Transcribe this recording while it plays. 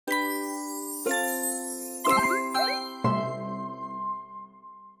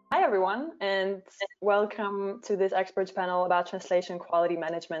everyone, and welcome to this experts panel about translation quality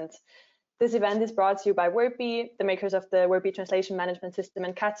management. This event is brought to you by WordBee, the makers of the WordBee translation management system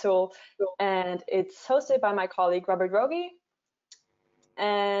and CAT tool, and it's hosted by my colleague Robert Rogi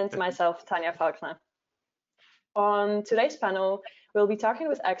and myself, Tanya Falkner. On today's panel, we'll be talking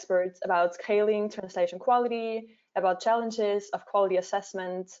with experts about scaling translation quality, about challenges of quality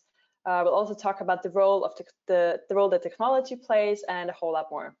assessment. We'll also talk about the role of the role that technology plays and a whole lot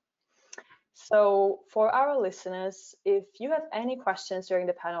more. So for our listeners, if you have any questions during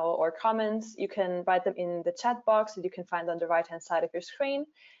the panel or comments, you can write them in the chat box that you can find on the right-hand side of your screen,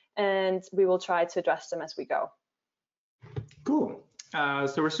 and we will try to address them as we go. Cool.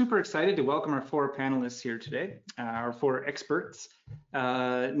 So we're super excited to welcome our four panelists here today, our four experts.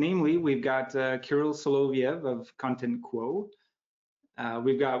 Namely, we've got Kirill Soloviev of ContentQuo.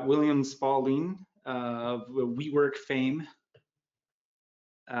 We've got William Spalding of WeWork fame.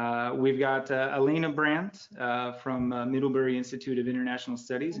 We've got Alaina Brandt from Middleburry Institute of International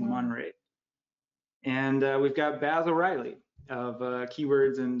Studies in Monterey. And we've got Bazz O'Reilly of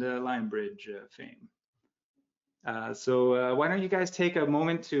Keywords and Lionbridge fame. So why don't you guys take a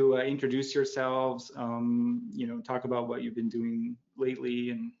moment to introduce yourselves, talk about what you've been doing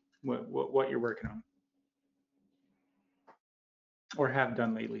lately and what you're working on or have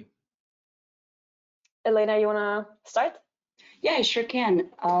done lately. Alaina, you want to start? Yeah, I sure can.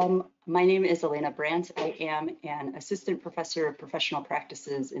 My name is Alaina Brandt. I am an assistant professor of professional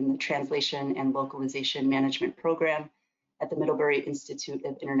practices in the Translation and Localization Management program at the Middleburry Institute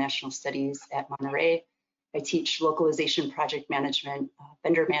of International Studies at Monterey. I teach localization project management,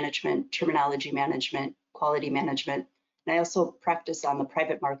 vendor management, terminology management, quality management, and I also practice on the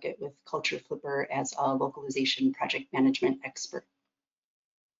private market with Culture Flipper as a localization project management expert.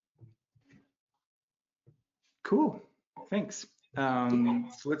 Cool, thanks. So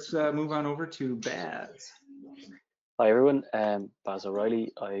let's move on over to Bazz. Hi everyone, Bazz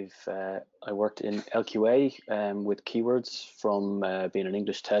O'Reilly. I worked in LQA with Keywords from being an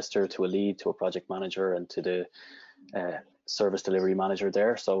English tester to a lead to a project manager and to the service delivery manager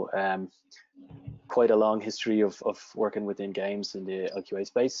there. So quite a long history of working within games in the LQA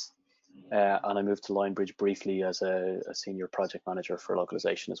space. And I moved to Lionbridge briefly as a senior project manager for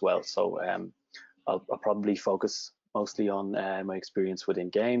localization as well. So I'll probably focus mostly on my experience within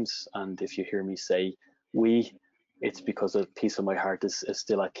games. And if you hear me say we, it's because a piece of my heart is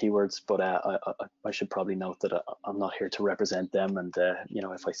still at Keywords, but I should probably note that I'm not here to represent them. And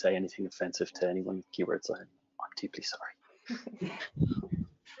if I say anything offensive to anyone at Keywords, I'm deeply sorry.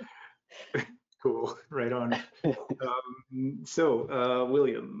 Cool, right on. So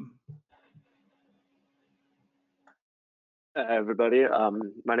William. Everybody,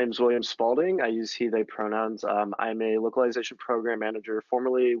 my name is William Spalding. I use he, they pronouns. I'm a localization program manager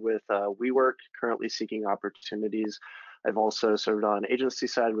formerly with WeWork, currently seeking opportunities. I've also served on agency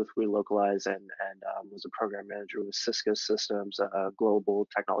side with WeLocalize and was a program manager with Cisco Systems, Global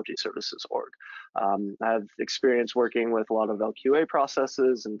Technology Services org. I have experience working with a lot of LQA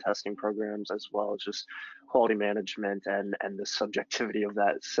processes and testing programs, as well as just quality management and the subjectivity of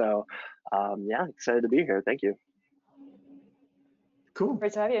that. So yeah, excited to be here. Thank you. Cool.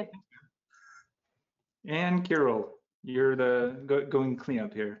 Great to have you. And Kirill, you're the going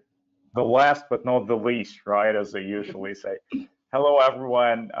cleanup here. The last but not the least, right, as they usually say. Hello,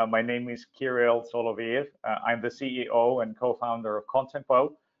 everyone. My name is Kirill Soloviev. I'm the CEO and co-founder of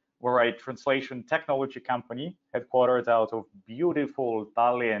ContentQuo. We're a translation technology company headquartered out of beautiful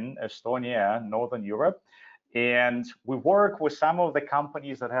Tallinn, Estonia, Northern Europe. And we work with some of the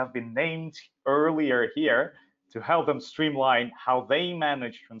companies that have been named earlier here to help them streamline how they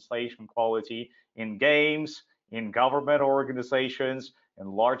manage translation quality in games, in government organizations,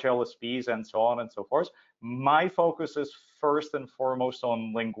 in large LSPs, and so on and so forth. My focus is first and foremost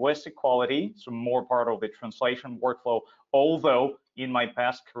on linguistic quality, so more part of the translation workflow, although in my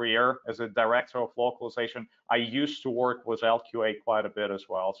past career as a director of localization, I used to work with LQA quite a bit as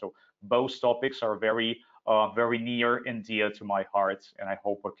well. So both topics are very near and dear to my heart, and I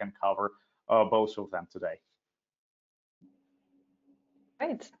hope I can cover both of them today.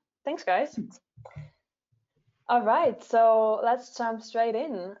 Great, thanks guys. All right, so let's jump straight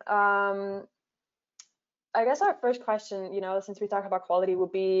in. I guess our first question, since we talk about quality,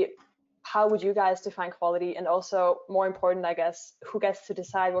 would be how would you guys define quality? And also, more important, I guess, who gets to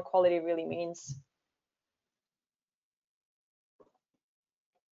decide what quality really means?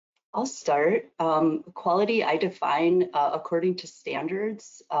 I'll start. Quality I define according to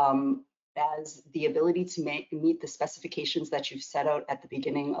standards as the ability to meet the specifications that you've set out at the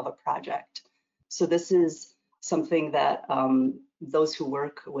beginning of a project. So this is something that those who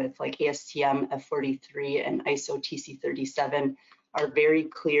work with like ASTM F43 and ISO TC37 are very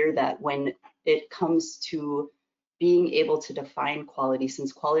clear that when it comes to being able to define quality,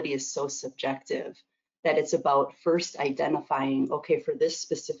 since quality is so subjective, that it's about first identifying, okay, for this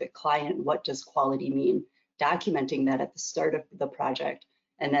specific client, what does quality mean? Documenting that at the start of the project,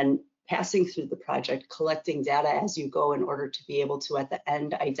 and then passing through the project, collecting data as you go in order to be able to, at the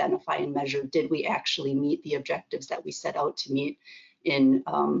end, identify and measure, did we actually meet the objectives that we set out to meet in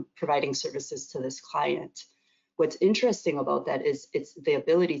providing services to this client? What's interesting about that is it's the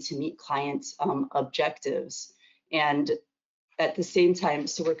ability to meet clients' objectives. And at the same time,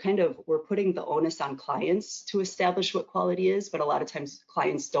 so we're putting the onus on clients to establish what quality is, but a lot of times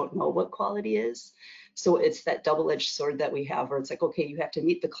clients don't know what quality is. So it's that double-edged sword that we have where it's like, okay, you have to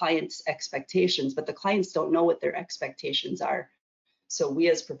meet the client's expectations, but the clients don't know what their expectations are. So we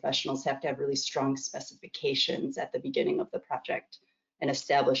as professionals have to have really strong specifications at the beginning of the project and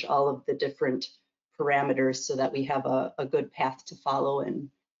establish all of the different parameters so that we have a good path to follow and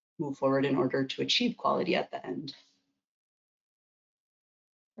move forward in order to achieve quality at the end.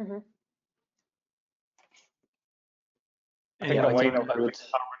 Mm-hmm. I think Yeah, I think Alaina I would.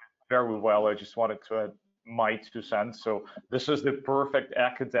 very well. I just wanted to add my 2 cents. So this is the perfect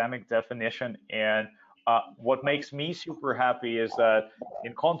academic definition. And what makes me super happy is that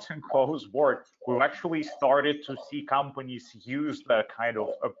in ContentQuo's work, we've actually started to see companies use that kind of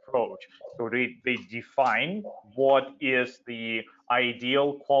approach. So they define what is the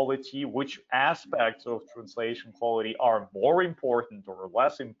ideal quality, which aspects of translation quality are more important or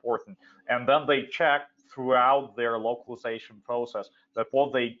less important, and then they check throughout their localization process that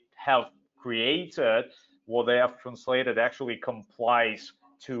what they have created, what they have translated, actually complies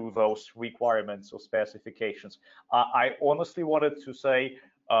to those requirements or specifications. I honestly wanted to say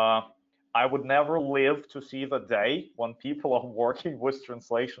I would never live to see the day when people are working with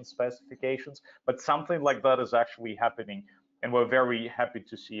translation specifications, but something like that is actually happening, and we're very happy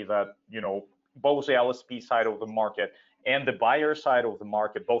to see that, you know, both the LSP side of the market and the buyer side of the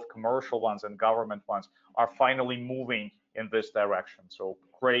market, both commercial ones and government ones, are finally moving in this direction. So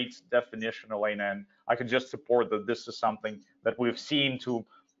great definition, Alaina, and I can just support that this is something that we've seen to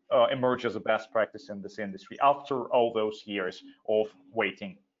emerge as a best practice in this industry after all those years of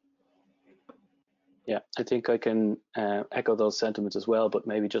waiting. Yeah, I think I can echo those sentiments as well, but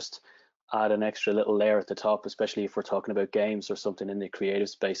maybe just add an extra little layer at the top, especially if we're talking about games or something in the creative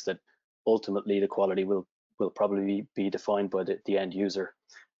space, that ultimately the quality will probably be defined by the end user.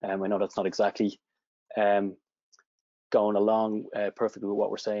 I know that's not exactly going along perfectly with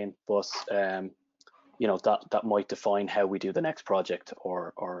what we're saying, but you know, that might define how we do the next project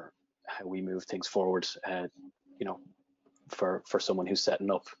or how we move things forward. You know, for someone who's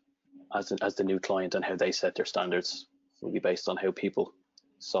setting up as the new client, and how they set their standards will be based on how people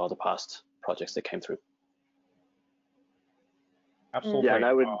saw the past projects that came through. Absolutely. Yeah, and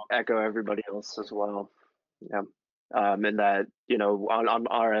I would echo everybody else as well. Yeah. And that, you know, on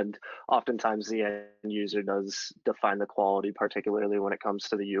our end, oftentimes the end user does define the quality, particularly when it comes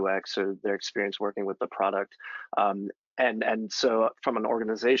to the UX or their experience working with the product. And so from an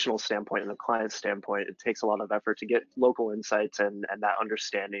organizational standpoint and a client standpoint, it takes a lot of effort to get local insights and that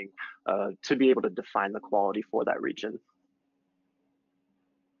understanding to be able to define the quality for that region.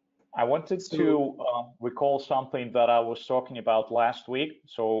 I wanted to recall something that I was talking about last week.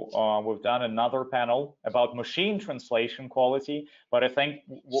 So we've done another panel about machine translation quality, but I think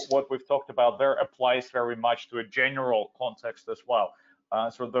what we've talked about there applies very much to a general context as well.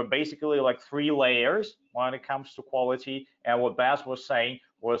 So there are basically like 3 layers when it comes to quality. And what Bazz was saying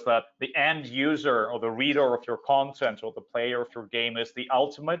was that the end user or the reader of your content or the player of your game is the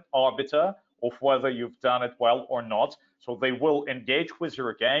ultimate arbiter of whether you've done it well or not. So they will engage with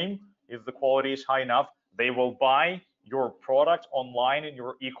your game if the quality is high enough. They will buy your product online in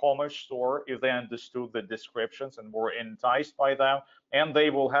your e-commerce store if they understood the descriptions and were enticed by them, and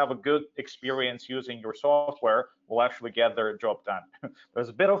they will have a good experience using your software, will actually get their job done. There's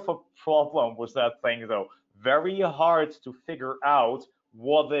a bit of a problem with that thing though. Very hard to figure out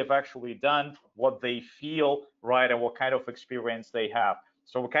what they've actually done, what they feel, right, and what kind of experience they have.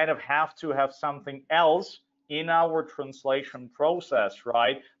 So we kind of have to have something else in our translation process,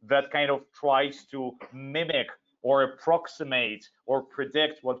 right, that kind of tries to mimic or approximate or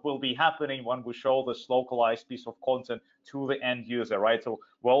predict what will be happening when we show this localized piece of content to the end user, right? So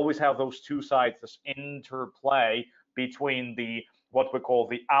we always have those 2 sides, this interplay between the what we call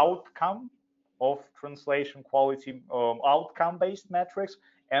the outcome of translation quality, outcome-based metrics,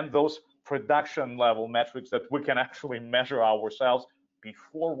 and those production level metrics that we can actually measure ourselves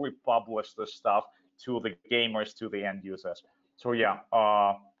before we publish this stuff to the gamers, to the end users. So yeah,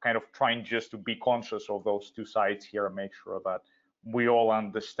 kind of trying just to be conscious of those two sides here and make sure that we all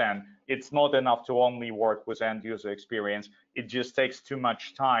understand it's not enough to only work with end user experience. It just takes too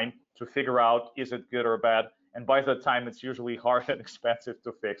much time to figure out, is it good or bad? And by the time, it's usually hard and expensive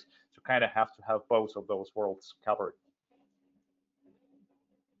to fix. So kind of have to have both of those worlds covered.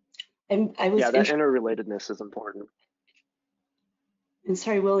 And yeah, that interrelatedness is important. And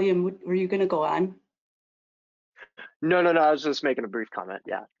sorry, William, were you going to go on? No, I was just making a brief comment.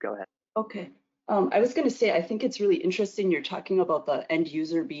 Yeah, go ahead. Okay. I was going to say, I think it's really interesting you're talking about the end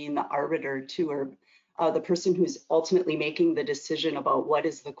user being the arbiter too, or the person who's ultimately making the decision about what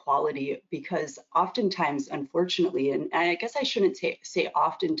is the quality, because oftentimes, unfortunately, and I guess I shouldn't say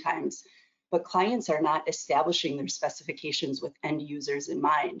oftentimes, but clients are not establishing their specifications with end users in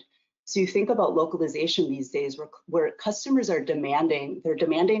mind. So you think about localization these days where customers are demanding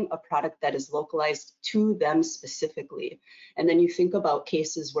a product that is localized to them specifically. And then you think about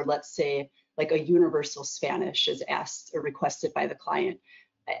cases where, let's say, like a universal Spanish is asked or requested by the client.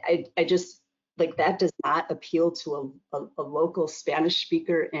 I just, like, that does not appeal to a local Spanish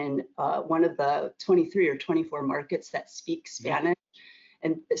speaker in one of the 23 or 24 markets that speak Spanish.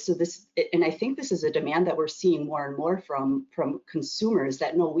 And so and I think this is a demand that we're seeing more and more from consumers,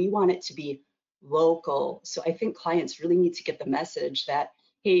 that no, we want it to be local. So I think clients really need to get the message that,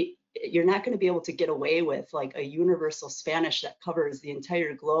 hey, you're not going to be able to get away with like a universal Spanish that covers the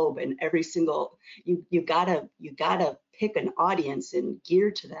entire globe and every single, you gotta pick an audience and gear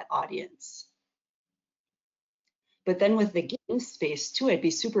to that audience. But then with the game space too, I'd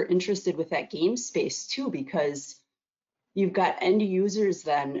be super interested with that game space too, because you've got end users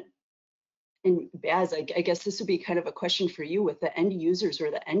then, and Bazz, I guess this would be kind of a question for you with the end users,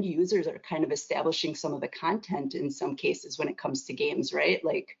 where the end users are kind of establishing some of the content in some cases when it comes to games, right?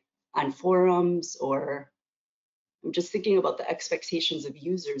 Like on forums, or I'm just thinking about the expectations of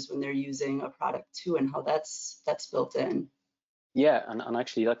users when they're using a product too, and how that's built in. Yeah, and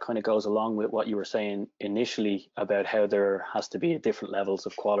actually that kind of goes along with what you were saying initially about how there has to be different levels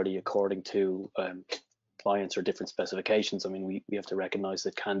of quality according to clients or different specifications. I mean, we have to recognize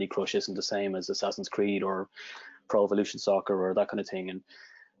that Candy Crush isn't the same as Assassin's Creed or Pro Evolution Soccer or that kind of thing.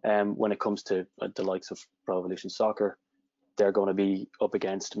 And when it comes to the likes of Pro Evolution Soccer, they're going to be up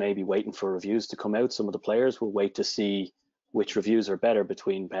against maybe waiting for reviews to come out. Some of the players will wait to see which reviews are better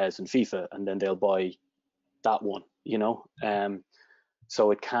between PES and FIFA, and then they'll buy that one, you know.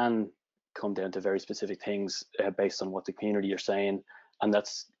 So it can come down to very specific things based on what the community are saying. And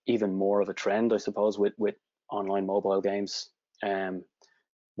that's even more of a trend, I suppose, with online mobile games,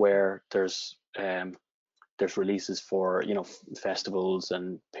 where there's releases for, you know, festivals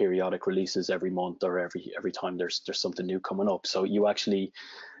and periodic releases every month or every time there's something new coming up. So you actually,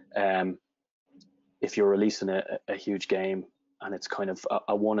 if you're releasing a huge game and it's kind of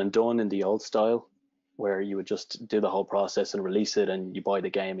a one and done in the old style, where you would just do the whole process and release it and you buy the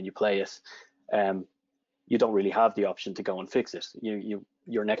game and you play it, you don't really have the option to go and fix it.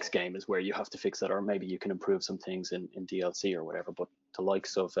 Your next game is where you have to fix it, or maybe you can improve some things in DLC or whatever. But the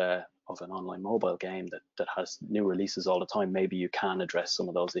likes of an online mobile game that has new releases all the time, maybe you can address some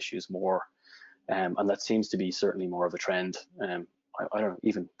of those issues more, and that seems to be certainly more of a trend. I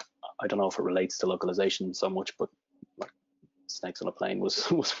don't know if it relates to localization so much, but like Snakes on a Plane was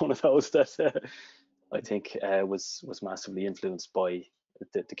one of those that I think was massively influenced by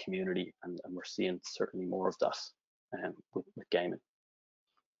the community, and we're seeing certainly more of that with gaming.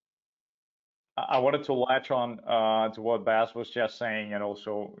 I wanted to latch on to what Bazz was just saying, and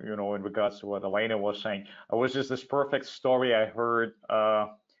also, you know, in regards to what Alaina was saying. It was just this perfect story I heard, I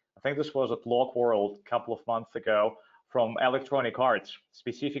think this was at Block World a couple of months ago, from Electronic Arts,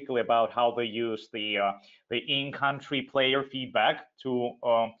 specifically about how they use the in-country player feedback to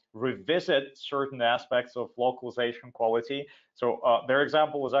revisit certain aspects of localization quality. So their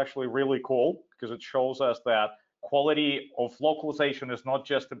example was actually really cool, because it shows us that quality of localization is not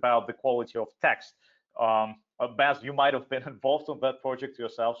just about the quality of text. Bazz, you might have been involved in that project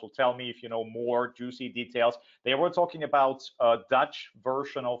yourself, so tell me if you know more juicy details. They were talking about a Dutch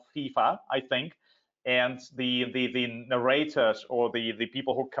version of FIFA, I think, and the narrators, or the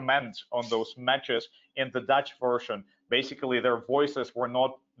people who comment on those matches in the Dutch version, basically their voices were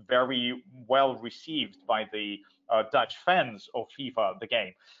not very well received by the Dutch fans of FIFA, the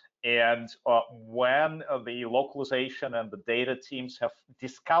game. And when the localization and the data teams have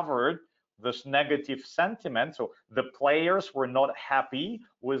discovered this negative sentiment, so the players were not happy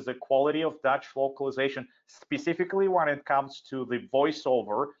with the quality of Dutch localization, specifically when it comes to the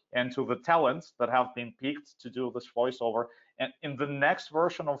voiceover and to the talents that have been picked to do this voiceover. And in the next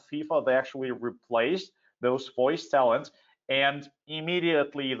version of FIFA, they actually replaced those voice talents, and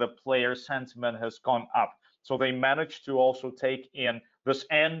immediately the player sentiment has gone up. So they managed to also take in this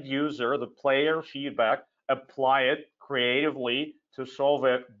end user, the player feedback, apply it creatively to solve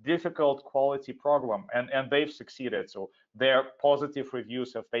a difficult quality problem, and they've succeeded. So their positive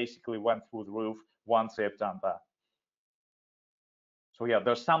reviews have basically went through the roof once they've done that. So yeah,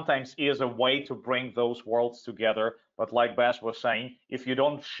 there sometimes is a way to bring those worlds together, but like Bazz was saying, if you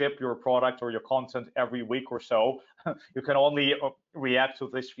don't ship your product or your content every week or so, you can only react to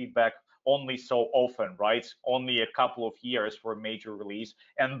this feedback only so often, right? Only a couple of years for a major release.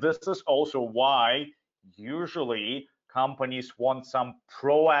 And this is also why usually companies want some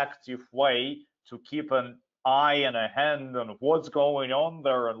proactive way to keep an eye and a hand on what's going on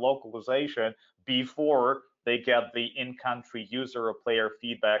there in localization before they get the in-country user or player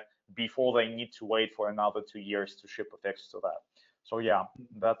feedback, before they need to wait for another 2 years to ship a fix to that. So yeah,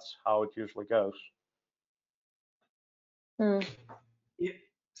 that's how it usually goes. Yeah.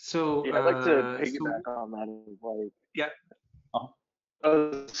 So yeah, I'd like to piggyback on that. Like, yeah.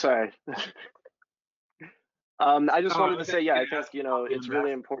 Oh, sorry. I just wanted to say, yeah, I think, you know, it's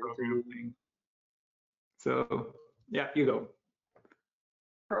really important to. So yeah, you go.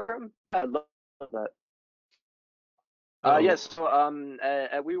 I love that. Yes, so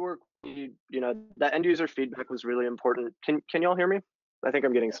at WeWork, you know, that end user feedback was really important. Can y'all hear me? I think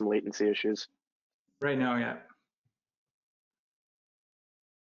I'm getting some latency issues. Right now, yeah.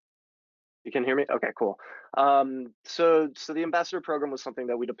 You can hear me? Okay, cool. So the ambassador program was something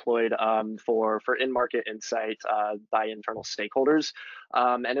that we deployed for in-market insight by internal stakeholders,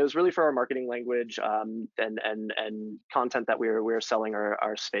 and it was really for our marketing language and content that we were selling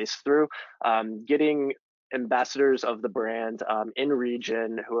our space through, getting ambassadors of the brand in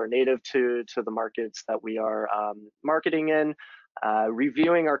region who are native to the markets that we are marketing in,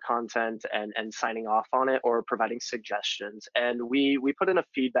 reviewing our content and signing off on it or providing suggestions. And we put in a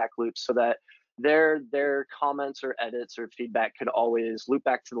feedback loop so that their comments or edits or feedback could always loop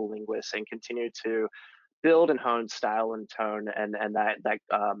back to the linguists and continue to build and hone style and tone and that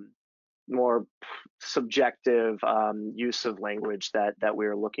more subjective use of language that we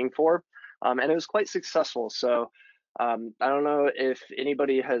were looking for. And it was quite successful. So I don't know if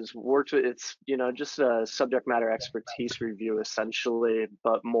anybody has worked with, it's, you know, just a subject matter expertise review essentially,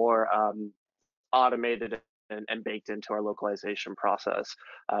 but more automated and baked into our localization process,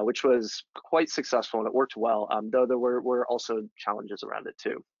 which was quite successful and it worked well, though there were also challenges around it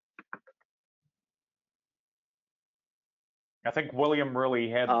too. I think William really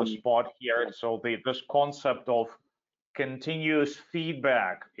had the spot here. So this concept of continuous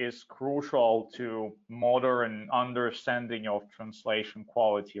feedback is crucial to modern understanding of translation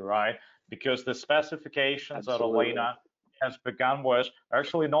quality, right? Because the specifications Absolutely. that Alaina has begun with are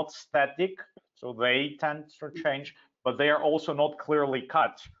actually not static, so they tend to change, but they are also not clearly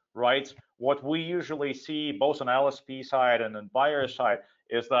cut, right? What we usually see both on LSP side and on buyer side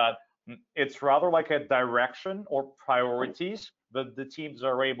is that it's rather like a direction or priorities that the teams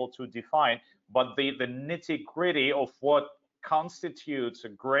are able to define, but the nitty-gritty of what constitutes a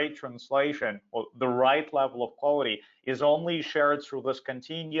great translation or the right level of quality is only shared through this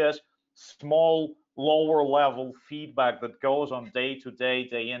continuous small lower level feedback that goes on day to day,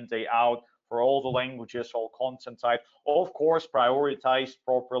 day in, day out for all the languages, all content type, of course prioritized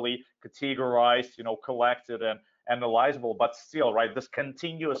properly, categorized, you know, collected and analyzable, but still, right, this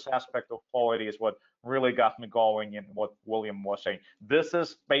continuous aspect of quality is what really got me going in what William was saying. This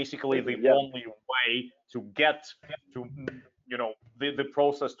is basically the only way to get to, you know, the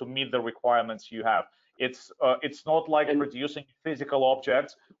process to meet the requirements you have. It's not like producing physical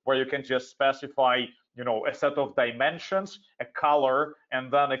objects where you can just specify, you know, a set of dimensions, a color,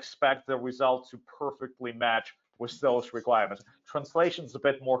 and then expect the result to perfectly match with those requirements. Translation is a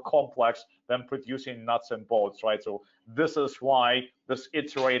bit more complex than producing nuts and bolts, right? So this is why this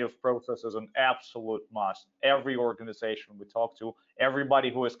iterative process is an absolute must. Every organization we talk to, everybody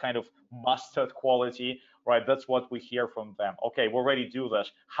who has kind of mastered quality, right? That's what we hear from them. Okay, we already do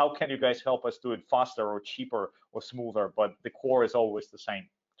this. How can you guys help us do it faster or cheaper or smoother? But the core is always the same,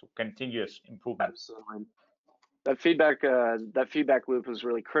 to continuous improvement. Absolutely. That feedback loop was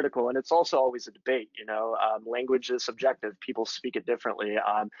really critical, and it's also always a debate. You know, language is subjective; people speak it differently.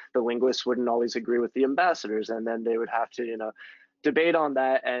 The linguists wouldn't always agree with the ambassadors, and then they would have to, you know, debate on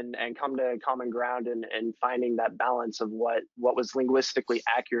that and come to common ground and finding that balance of what was linguistically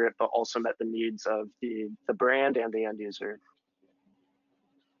accurate, but also met the needs of the brand and the end user.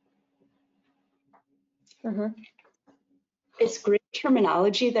 Mm-hmm. It's great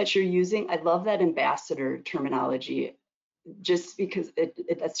terminology that you're using. I love that ambassador terminology. just because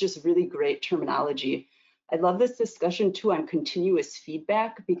that's just really great terminology. I love this discussion too on continuous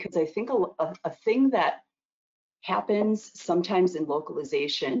feedback, because I think a thing that happens sometimes in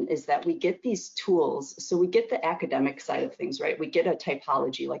localization is that we get these tools. So we get the academic side of things, right? We get a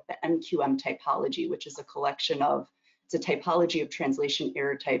typology like the MQM typology, which is a collection of, it's a typology of translation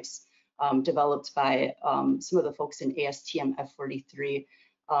error types developed by some of the folks in ASTM F43.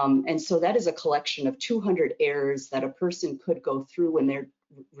 And so that is a collection of 200 errors that a person could go through when they're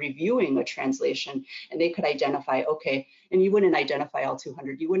reviewing a translation, and they could identify, okay, and you wouldn't identify all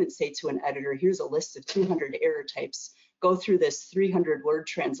 200. You wouldn't say to an editor, here's a list of 200 error types, go through this 300 word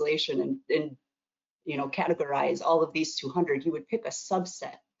translation and you know, categorize all of these 200. You would pick a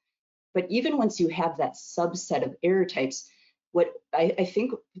subset. But even once you have that subset of error types, what I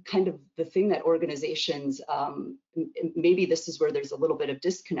think kind of the thing that organizations, maybe this is where there's a little bit of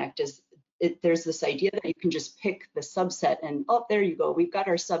disconnect, is there's this idea that you can just pick the subset and, oh, there you go, we've got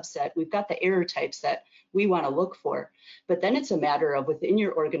our subset, we've got the error types that we want to look for. But then it's a matter of within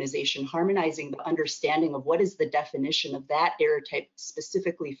your organization harmonizing the understanding of what is the definition of that error type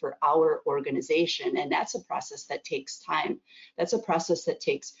specifically for our organization. And that's a process that takes time. That's a process that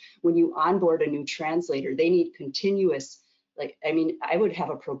takes, when you onboard a new translator, they need continuous, like, I mean, I would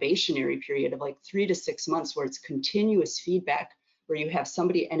have a probationary period of like 3 to 6 months where it's continuous feedback, where you have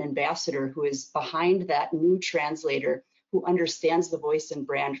somebody, an ambassador, who is behind that new translator, who understands the voice and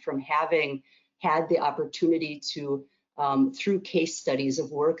brand from having had the opportunity to, through case studies of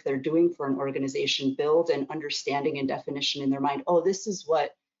work they're doing for an organization, build an understanding and definition in their mind. Oh, this is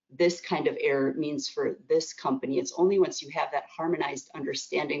what this kind of error means for this company. It's only once you have that harmonized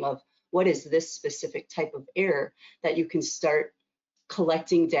understanding of what is this specific type of error that you can start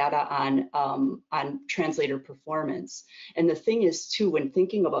collecting data on translator performance. And the thing is too, when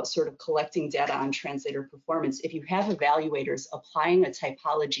thinking about sort of collecting data on translator performance, if you have evaluators applying a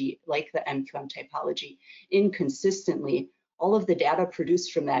typology like the MQM typology inconsistently, all of the data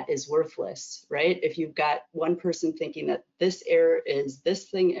produced from that is worthless, right? If you've got one person thinking that this error is this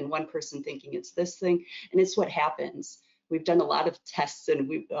thing and one person thinking it's this thing, and it's what happens. We've done a lot of tests and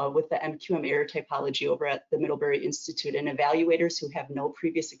with the MQM error typology over at the Middleburry Institute, and evaluators who have no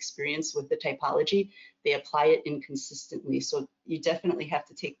previous experience with the typology, they apply it inconsistently. So you definitely have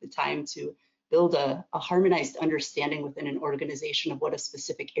to take the time to build a harmonized understanding within an organization of what a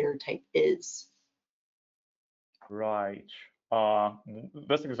specific error type is. Right.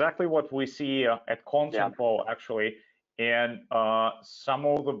 That's exactly what we see at ContentQuo, actually. And some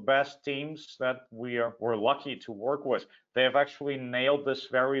of the best teams that we're lucky to work with, they have actually nailed this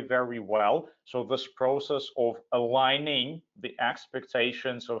very, very well. So this process of aligning the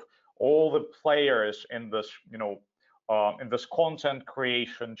expectations of all the players in this, you know, in this content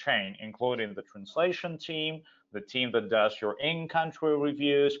creation chain, including the translation team, the team that does your in-country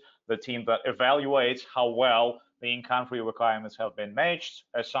reviews, the team that evaluates how well the in-country requirements have been matched,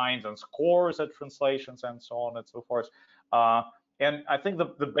 assigns and scores at translations, and so on and so forth. And I think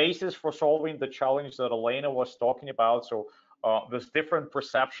the basis for solving the challenge that Alaina was talking about, so this different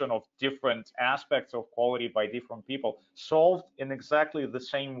perception of different aspects of quality by different people, solved in exactly the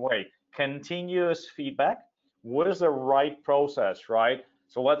same way. Continuous feedback. What is the right process, right?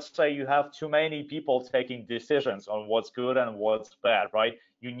 So let's say you have too many people taking decisions on what's good and what's bad, right?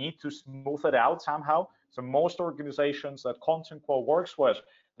 You need to smooth it out somehow. So most organizations that ContentQuo works with,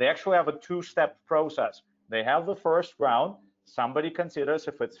 they actually have a two-step process. They have the first round. Somebody considers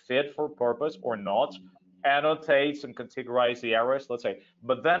if it's fit for purpose or not, annotates and categorizes the errors, let's say.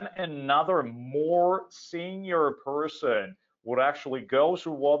 But then another more senior person would actually go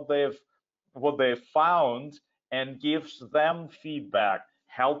through what they've found and gives them feedback,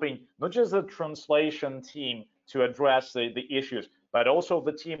 helping not just the translation team to address the issues, but also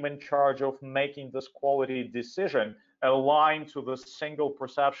the team in charge of making this quality decision aligned to the single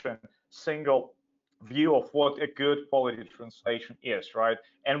perception, single view of what a good quality translation is, right?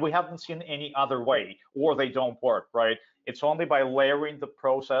 And we haven't seen any other way, or they don't work, right? It's only by layering the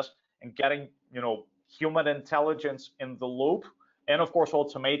process and getting, you know, human intelligence in the loop, and of course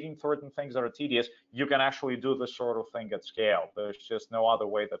automating certain things that are tedious, you can actually do this sort of thing at scale. There's just no other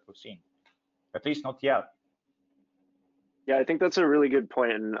way that we've seen, at least not yet. Yeah, I think that's a really good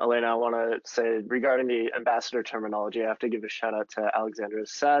point. And Alaina, I want to say regarding the ambassador terminology, I have to give a shout out to Alexandra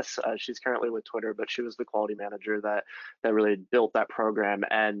Sess. She's currently with Twitter, but she was the quality manager that really built that program.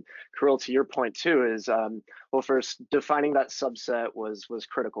 And Kirill, to your point too, is well, first defining that subset was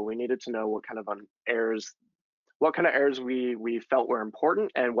critical. We needed to know what kind of errors we felt were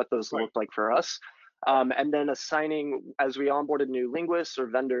important and what those looked like for us. And then assigning, as we onboarded new linguists or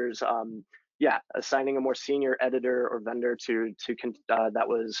vendors, assigning a more senior editor or vendor that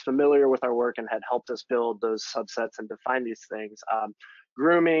was familiar with our work and had helped us build those subsets and define these things.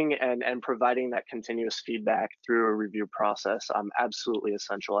 Grooming and providing that continuous feedback through a review process, absolutely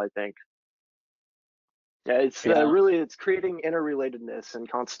essential, I think. Yeah, it's really, it's creating interrelatedness and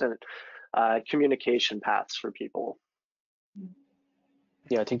constant communication paths for people.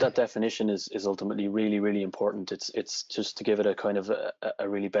 Yeah, I think that definition is ultimately really, really important. It's just to give it a kind of a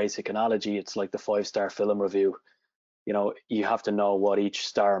really basic analogy. It's like the 5-star film review. You know, you have to know what each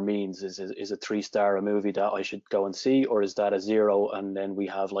star means. Is a 3-star a movie that I should go and see, or is that a 0? And then we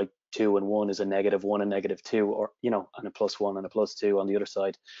have like 2 and 1 is a -1 and -2, or, you know, and a +1 and a +2 on the other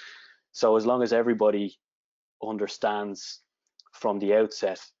side. So as long as everybody understands from the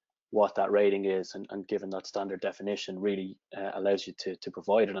outset what that rating is, and given that standard definition really allows you to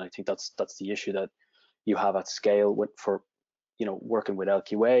provide it. And I think that's the issue that you have at scale for, you know, working with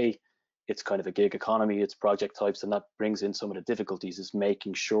LQA. It's kind of a gig economy, it's project types, and that brings in some of the difficulties, is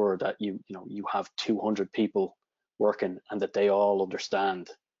making sure that you have 200 people working and that they all understand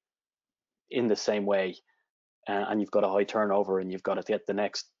in the same way, and you've got a high turnover, and you've got to get the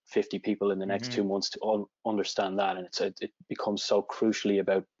next 50 people in the next 2 months to all understand that. And it becomes so crucially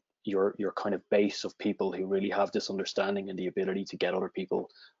about your kind of base of people who really have this understanding and the ability to get other people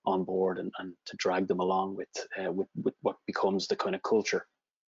on board and to drag them along with what becomes the kind of culture.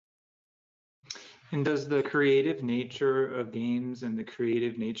 And does the creative nature of games and the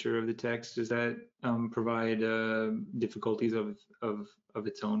creative nature of the text, does that provide difficulties of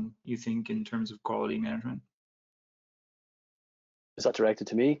its own, you think, in terms of quality management? Is that directed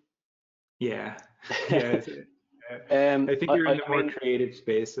to me? Yeah. Yeah. I think you're in the more creative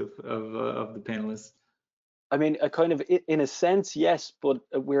space of the panelists. I mean, a kind of, in a sense, yes, but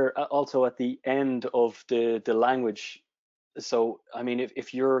we're also at the end of the language. So, I mean,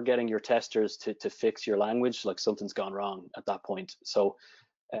 if you're getting your testers to fix your language, like, something's gone wrong at that point. So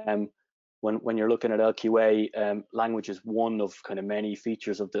when you're looking at LQA, language is one of kind of many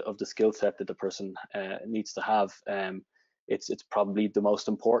features of the skill set that the person needs to have. It's probably the most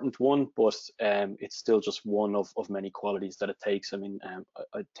important one, but it's still just one of many qualities that it takes. I mean,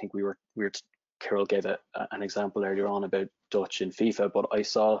 I think Kirill gave an example earlier on about Dutch in FIFA, but I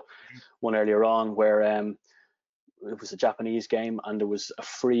saw one earlier on where it was a Japanese game and there was a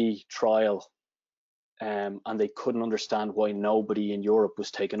free trial, and they couldn't understand why nobody in Europe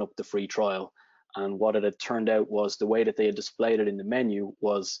was taking up the free trial. And what it had turned out was the way that they had displayed it in the menu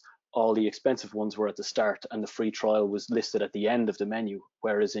was all the expensive ones were at the start and the free trial was listed at the end of the menu.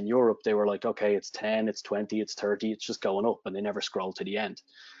 Whereas in Europe, they were like, okay, it's 10, it's 20, it's 30, it's just going up, and they never scroll to the end.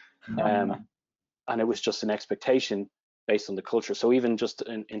 And it was just an expectation based on the culture. So even just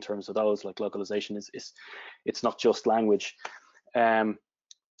in terms of those, like, localization it's not just language.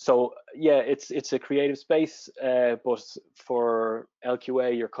 So yeah, it's a creative space, but for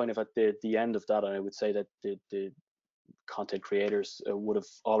LQA, you're kind of at the end of that, and I would say that the content creators would have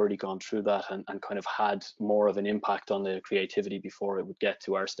already gone through that and kind of had more of an impact on the creativity before it would get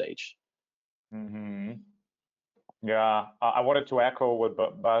to our stage. Yeah, I wanted to echo what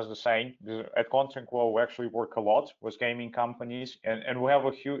Bazz was saying. At ContentQuo, we actually work a lot with gaming companies, and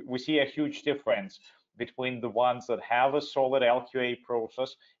we see a huge difference between the ones that have a solid LQA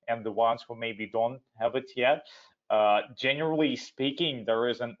process and the ones who maybe don't have it yet. Generally speaking, there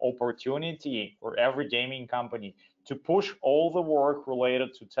is an opportunity for every gaming company to push all the work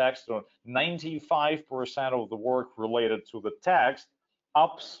related to text, or 95% of the work related to the text,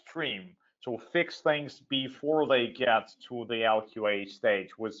 upstream. So fix things before they get to the LQA stage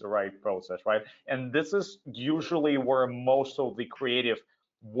with the right process, right? And this is usually where most of the creative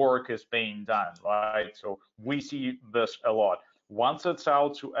work is being done, right? So we see this a lot. Once it's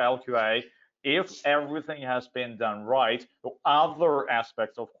out to LQA, if everything has been done right, the other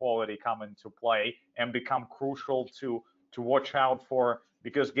aspects of quality come into play and become crucial to watch out for,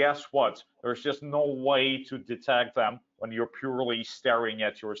 because guess what? There's just no way to detect them when you're purely staring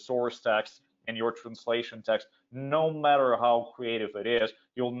at your source text and your translation text. No matter how creative it is,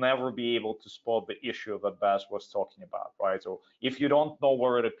 you'll never be able to spot the issue that Bazz was talking about, right? So if you don't know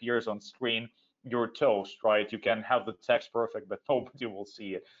where it appears on screen, you're toast, right? You can have the text perfect, but nobody will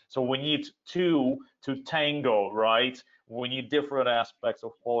see it. So we need two to tango, right? We need different aspects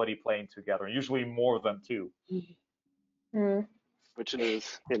of quality playing together, usually more than two. Which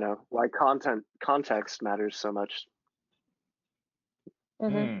is, why context matters so much.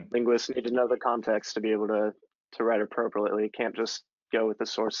 Linguists need to know the context to be able to write appropriately. You can't just go with the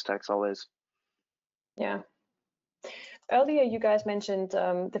source text always. Yeah. earlier you guys mentioned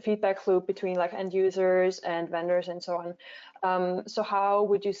the feedback loop between like end users and vendors and so on. So how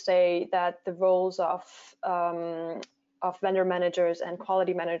would you say that the roles of vendor managers and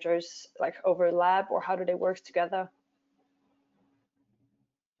quality managers like overlap, or how do they work together?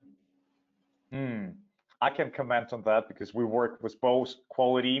 I can comment on that because we work with both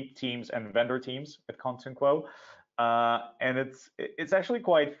quality teams and vendor teams at ContentQuo. And it's actually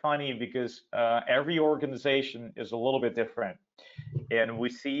quite funny because every organization is a little bit different. And we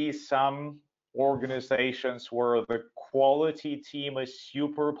see some organizations where the quality team is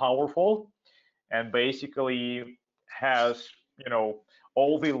super powerful and basically has,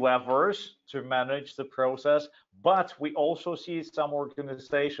 all the levers to manage the process. But we also see some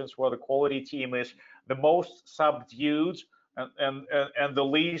organizations where the quality team is the most subdued and the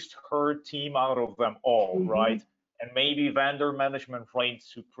least heard team out of them all, right? And maybe vendor management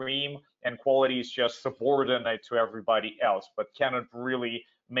reigns supreme and quality is just subordinate to everybody else, but cannot really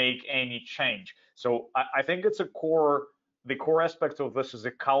make any change. So I think it's the core aspect of this is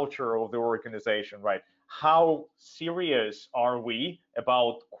the culture of the organization, right? How serious are we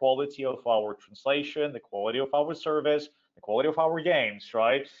about quality of our translation, the quality of our service, the quality of our games,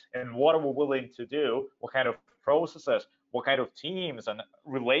 right? And what are we willing to do? What kind of processes, what kind of teams and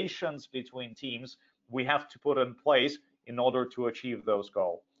relations between teams we have to put in place in order to achieve those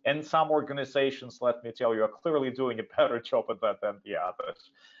goals. And some organizations, let me tell you, are clearly doing a better job at that than the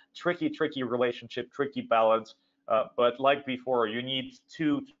others. Tricky relationship, tricky balance. But like before, you need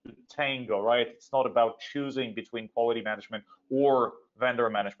two to tango, right? It's not about choosing between quality management or vendor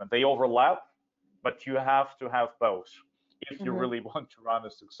management. They overlap, but you have to have both if you really want to run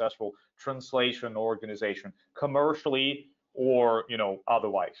a successful translation organization, commercially or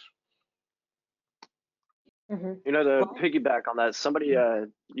otherwise. To piggyback on that, somebody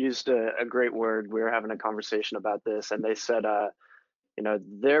used a great word. We were having a conversation about this, and they said,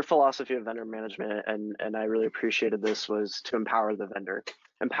 their philosophy of vendor management, and I really appreciated this, was to empower the vendor.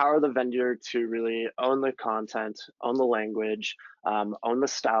 Empower the vendor to really own the content, own the language, own the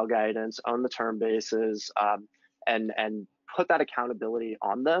style guidance, own the term bases, and put that accountability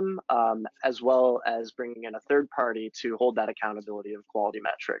on them, as well as bringing in a third party to hold that accountability of quality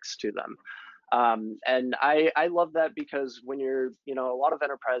metrics to them. And I love that because when you're, a lot of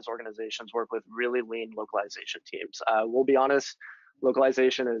enterprise organizations work with really lean localization teams. We'll be honest,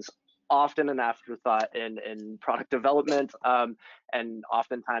 localization is often an afterthought in product development, and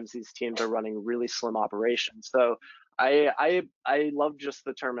oftentimes these teams are running really slim operations. So I love just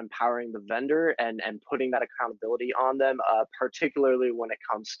the term empowering the vendor and putting that accountability on them, particularly when it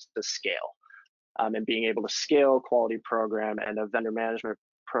comes to scale, and being able to scale a quality program and a vendor management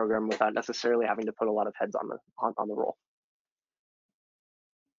program without necessarily having to put a lot of heads on the roll.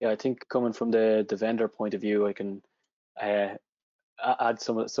 Yeah, I think coming from the vendor point of view, I can add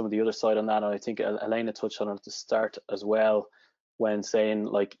some of the other side on that, and I think Alaina touched on it at the start as well, when saying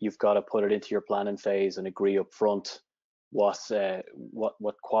like you've got to put it into your planning phase and agree up front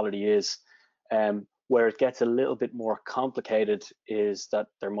what quality is. Where it gets a little bit more complicated is that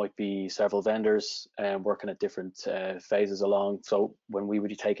there might be several vendors working at different phases along. So when we would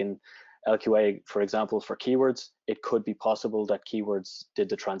be taking LQA, for example, for keywords, it could be possible that keywords did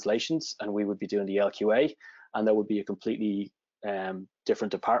the translations and we would be doing the LQA, and that would be a completely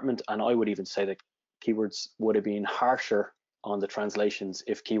different department. And I would even say that keywords would have been harsher on the translations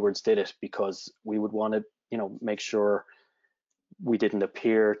if keywords did it, because we would want to, make sure we didn't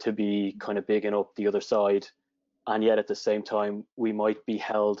appear to be kind of bigging up the other side, and yet at the same time we might be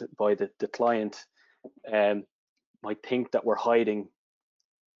held by the client, might think that we're hiding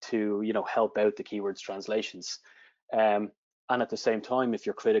to help out the keywords translations, and at the same time, if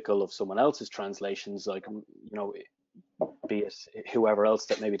you're critical of someone else's translations, like be it whoever else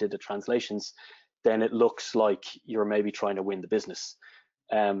that maybe did the translations, then it looks like you're maybe trying to win the business.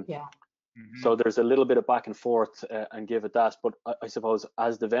 So there's a little bit of back and forth and give it that, but I suppose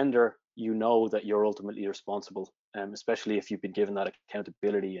as the vendor, that you're ultimately responsible, especially if you've been given that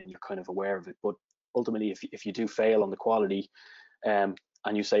accountability and you're kind of aware of it. But ultimately, if you do fail on the quality, and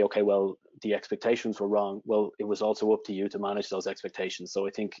you say, okay, well, the expectations were wrong, well, it was also up to you to manage those expectations. So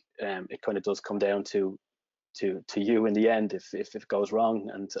I think it kind of does come down to you in the end if it goes wrong,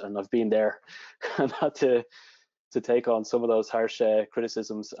 and I've been there and had to take on some of those harsh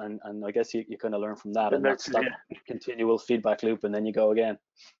criticisms, and I guess you kind of learn from that, and that's that continual feedback loop, and then you go again.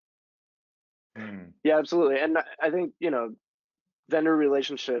 Yeah, absolutely. And I think vendor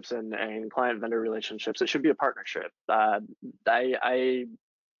relationships and client vendor relationships, it should be a partnership. I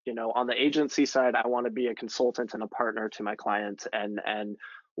on the agency side, I want to be a consultant and a partner to my client and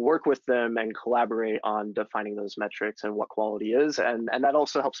work with them and collaborate on defining those metrics and what quality is. And that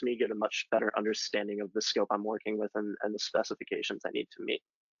also helps me get a much better understanding of the scope I'm working with and the specifications I need to meet.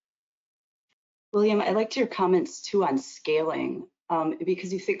 William, I liked your comments too on scaling,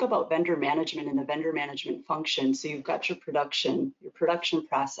 because you think about vendor management and the vendor management function. So you've got your production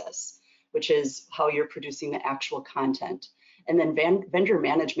process, which is how you're producing the actual content. And then vendor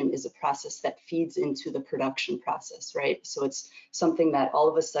management is a process that feeds into the production process, right? So it's something that all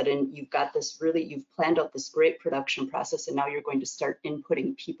of a sudden you've planned out this great production process, and now you're going to start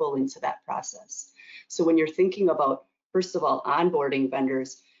inputting people into that process. So when you're thinking about, first of all, onboarding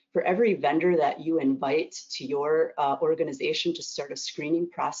vendors, for every vendor that you invite to your organization to start a screening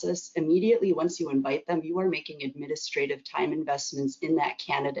process, immediately once you invite them, you are making administrative time investments in that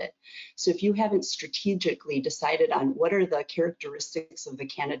candidate. So if you haven't strategically decided on what are the characteristics of the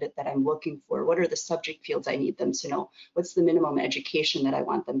candidate that I'm looking for, what are the subject fields I need them to know, what's the minimum education that I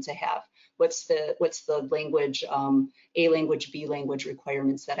want them to have, what's the language, A language, B language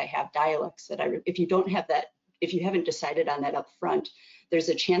requirements that I have, dialects that if you don't have that, if you haven't decided on that up front, there's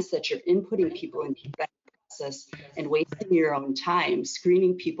a chance that you're inputting people into that process and wasting your own time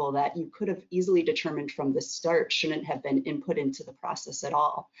screening people that you could have easily determined from the start shouldn't have been input into the process at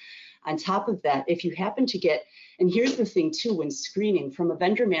all. On top of that, if you happen to get, and here's the thing too, when screening from a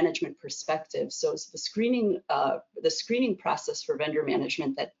vendor management perspective, so the screening process for vendor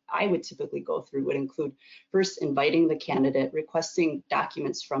management that I would typically go through would include first inviting the candidate, requesting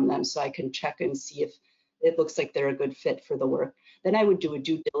documents from them so I can check and see if it looks like they're a good fit for the work. Then I would do a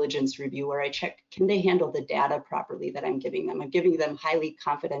due diligence review where I check, can they handle the data properly that I'm giving them? I'm giving them highly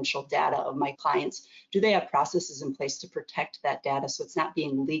confidential data of my clients. Do they have processes in place to protect that data so it's not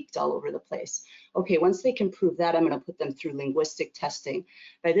being leaked all over the place? Okay, once they can prove that, I'm going to put them through linguistic testing.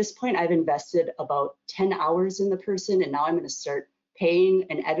 By this point, I've invested about 10 hours in the person, and now I'm going to start paying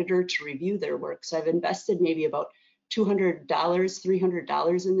an editor to review their work. So I've invested maybe about $200,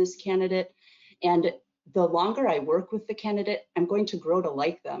 $300 in this candidate. And the longer I work with the candidate, I'm going to grow to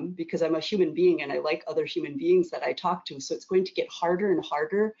like them because I'm a human being and I like other human beings that I talk to. So it's going to get harder and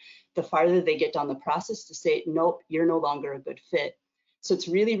harder the farther they get down the process to say, nope, you're no longer a good fit. So it's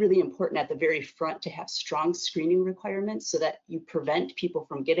really, really important at the very front to have strong screening requirements so that you prevent people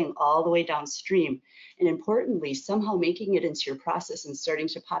from getting all the way downstream. And importantly, somehow making it into your process and starting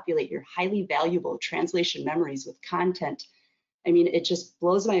to populate your highly valuable translation memories with content. I mean, it just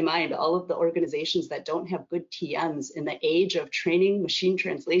blows my mind, all of the organizations that don't have good TMs in the age of training machine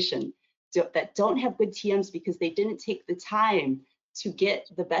translation, that don't have good TMs because they didn't take the time to get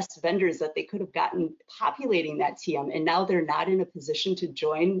the best vendors that they could have gotten populating that TM. And now they're not in a position to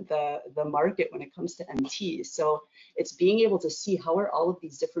join the market when it comes to MT. So it's being able to see how are all of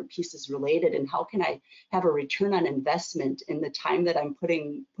these different pieces related and how can I have a return on investment in the time that I'm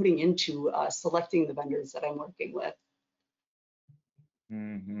putting into selecting the vendors that I'm working with.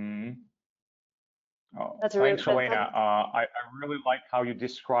 Mm-hmm. Oh, That's thanks, Alaina. I really like how you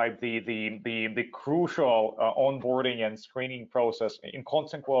described the crucial onboarding and screening process. In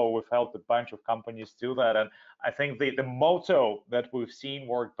ContentQuo, we've helped a bunch of companies do that, and I think the motto that we've seen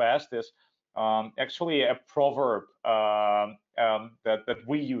work best is actually a proverb that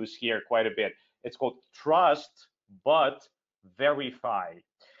we use here quite a bit. It's called trust but verify.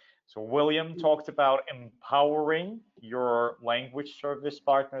 So William talked about empowering your language service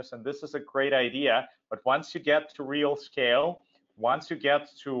partners, and this is a great idea. But once you get to real scale, once you get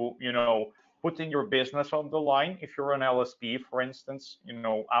to, putting your business on the line, if you're an LSP, for instance,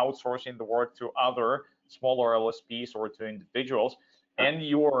 outsourcing the work to other smaller LSPs or to individuals, and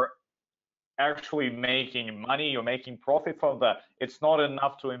you're actually making money, you're making profit from that, it's not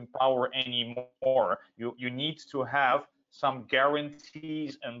enough to empower anymore. You need to have some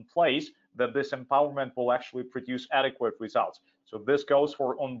guarantees in place that this empowerment will actually produce adequate results. So this goes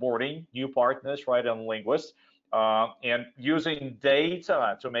for onboarding new partners, right, and linguists, and using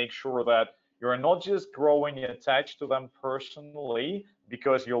data to make sure that you're not just growing attached to them personally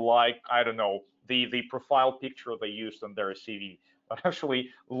because you like, I don't know, the profile picture they used on their CV, but actually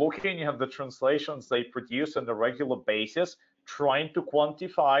looking at the translations they produce on a regular basis, trying to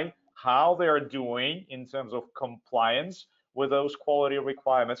quantify how they're doing in terms of compliance with those quality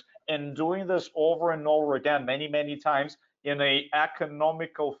requirements, and doing this over and over again, many times in an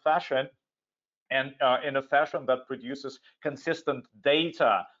economical fashion, and in a fashion that produces consistent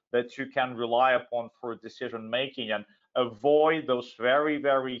data that you can rely upon for decision making, and avoid those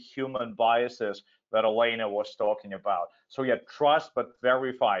very human biases that Alaina was talking about. So yeah, trust but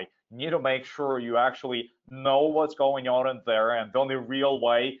verify. You need to make sure you actually know what's going on in there, and the only real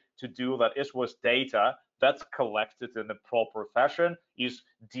way to do that is with data that's collected in the proper fashion, is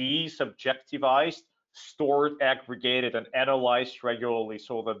de-subjectivized, stored, aggregated, and analyzed regularly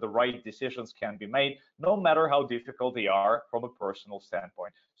so that the right decisions can be made, no matter how difficult they are from a personal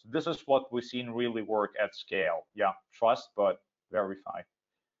standpoint. So this is what we've seen really work at scale. Yeah, trust, but verify.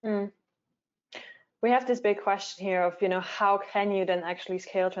 Mm. We have this big question here of, how can you then actually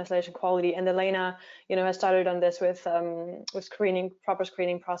scale translation quality? And Alaina, has started on this with proper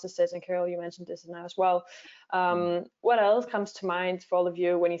screening processes, and Kirill, you mentioned this now as well. What else comes to mind for all of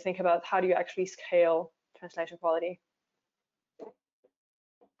you when you think about how do you actually scale translation quality?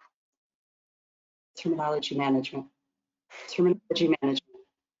 Terminology management. Terminology management.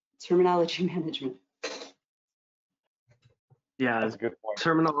 Yeah, that's a good point.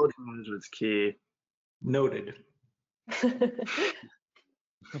 Terminology management's key. Noted.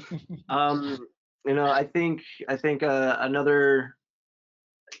 I think another.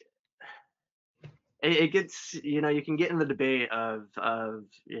 It gets, you can get in the debate of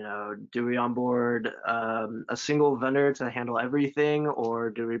do we onboard a single vendor to handle everything,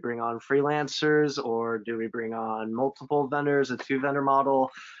 or do we bring on freelancers, or do we bring on multiple vendors, a 2-vendor model?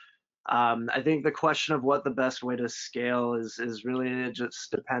 I think the question of what the best way to scale is really, it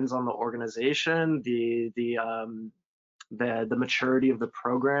just depends on the organization, the maturity of the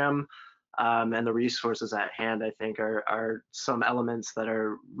program, and the resources at hand. I think are some elements that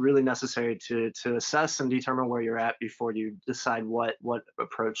are really necessary to assess and determine where you're at before you decide what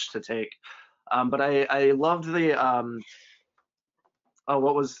approach to take. But I loved the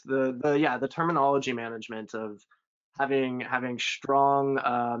what was the terminology management of having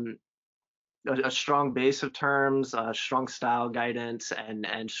strong a strong base of terms, strong style guidance,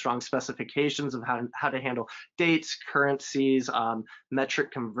 and strong specifications of how to handle dates, currencies,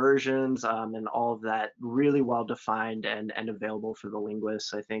 metric conversions, and all of that really well defined and available for the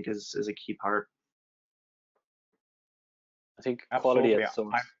linguists, I think is a key part. I think Absolutely. quality at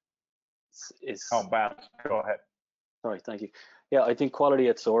source is. Oh, Bazz, go ahead. Sorry, thank you. Yeah, I think quality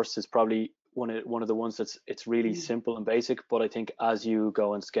at source is probably one of the ones it's really simple and basic, but I think as you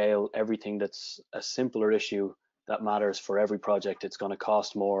go and scale everything that's a simpler issue that matters for every project, it's going to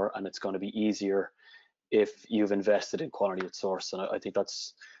cost more and it's going to be easier if you've invested in quality at source. And I think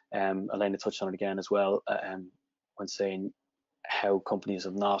that's Alaina touched on it again as well when saying how companies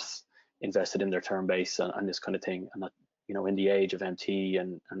have not invested in their term base and this kind of thing, and that in the age of MT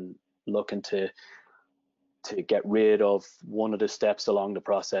and looking to get rid of one of the steps along the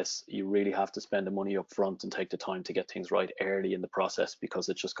process, you really have to spend the money up front and take the time to get things right early in the process, because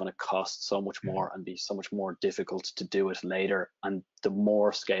it's just going to cost so much more and be so much more difficult to do it later. And the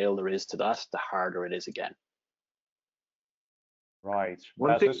more scale there is to that, the harder it is again. Right.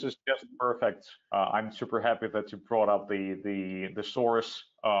 This is just perfect. I'm super happy that you brought up the source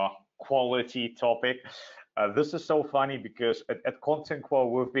quality topic. This is so funny because at ContentQuo,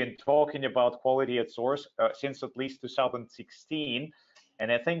 we've been talking about quality at source since at least 2016.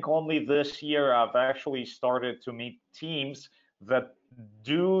 And I think only this year I've actually started to meet teams that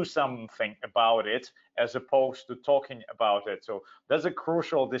do something about it as opposed to talking about it. So that's a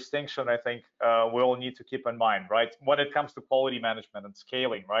crucial distinction I think we all need to keep in mind, right? When it comes to quality management and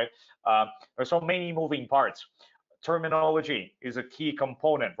scaling, right? There's so many moving parts. Terminology is a key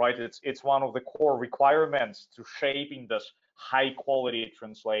component, right? It's one of the core requirements to shaping this high quality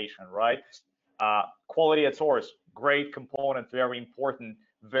translation, right? Quality at source, great component, very important,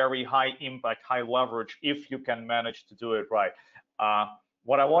 very high impact, high leverage if you can manage to do it right.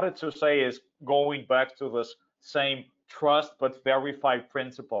 What I wanted to say is going back to this same trust but verify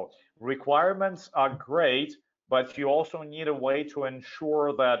principle. Requirements are great, but you also need a way to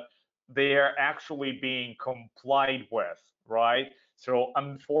ensure that they are actually being complied with, right? So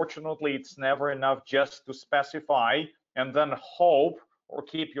unfortunately, it's never enough just to specify and then hope or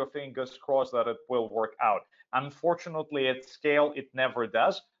keep your fingers crossed that it will work out. Unfortunately, at scale, it never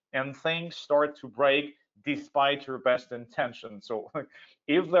does, and things start to break despite your best intentions. So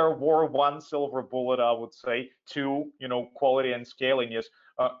if there were one silver bullet, I would say to quality and scaling is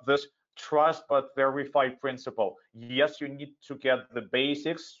this trust but verify principle. Yes, you need to get the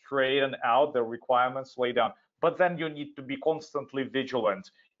basics straightened out, the requirements laid down, but then you need to be constantly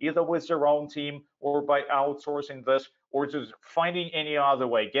vigilant, either with your own team or by outsourcing this, or just finding any other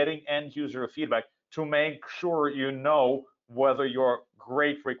way, getting end user feedback to make sure you know whether your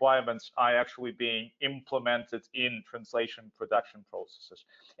great requirements are actually being implemented in translation production processes.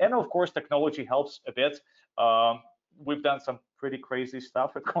 And of course, technology helps a bit. We've done some pretty crazy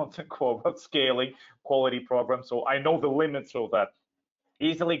stuff at ContentQuo about scaling quality programs, so I know the limits of that.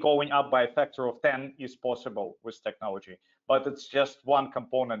 Easily going up by a factor of 10 is possible with technology, but it's just one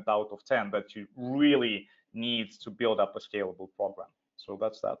component out of 10 that you really need to build up a scalable program. So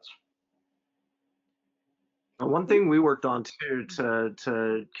that's that. One thing we worked on too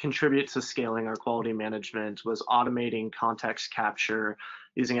to contribute to scaling our quality management was automating context capture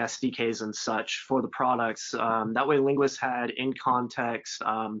using SDKs and such for the products. That way linguists had in context,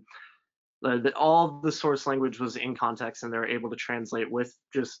 all the source language was in context, and they were able to translate with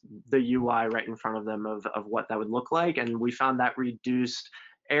just the UI right in front of them of what that would look like. And we found that reduced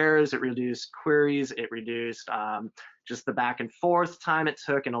errors, it reduced queries, it reduced just the back and forth time it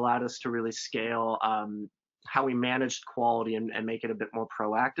took, and allowed us to really scale how we managed quality and make it a bit more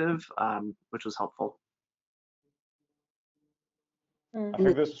proactive, which was helpful. I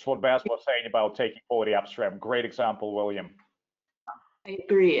think this is what Bazz was saying about taking quality upstream. Great example, William. I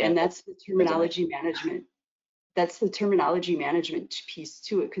agree, and that's the terminology management. That's the terminology management piece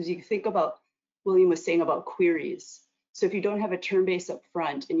to it, because you think about, William was saying about queries. So if you don't have a term base up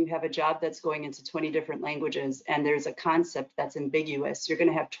front and you have a job that's going into 20 different languages and there's a concept that's ambiguous, you're going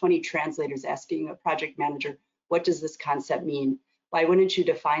to have 20 translators asking a project manager, what does this concept mean? Why wouldn't you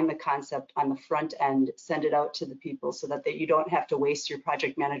define the concept on the front end, send it out to the people so that you don't have to waste your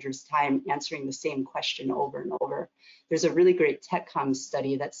project manager's time answering the same question over and over? There's a really great TechCom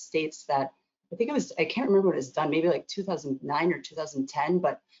study that states that, I can't remember what it was done, maybe like 2009 or 2010,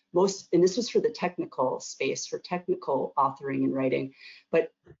 but and this was for the technical space, for technical authoring and writing,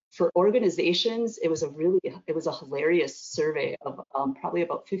 but for organizations, it was a hilarious survey of probably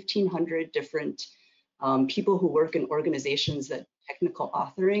about 1,500 different people who work in organizations that technical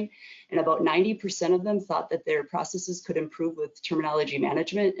authoring, and about 90% of them thought that their processes could improve with terminology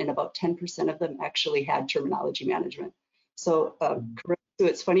management, and about 10% of them actually had terminology management. So, so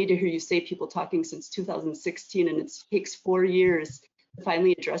it's funny to hear you say people talking since 2016, and it takes 4 years to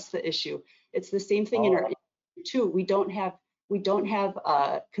finally address the issue. It's the same thing in our industry too. We don't have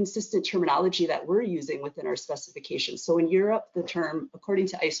consistent terminology that we're using within our specifications. So in Europe, the term, according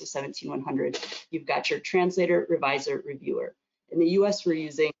to ISO 17100, you've got your translator, reviser, reviewer. In the US, we're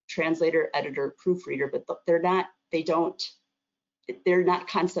using translator, editor, proofreader, but they're not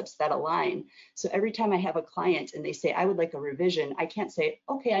concepts that align. So every time I have a client and they say, I would like a revision, I can't say,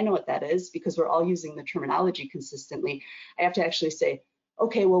 okay, I know what that is, because we're all using the terminology consistently. I have to actually say,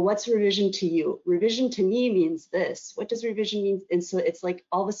 okay, well, what's revision to you? Revision to me means this. What does revision mean? And so it's like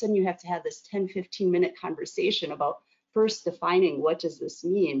all of a sudden you have to have this 10, 15-minute conversation about first defining what does this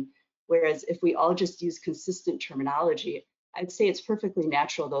mean? Whereas if we all just use consistent terminology, I'd say it's perfectly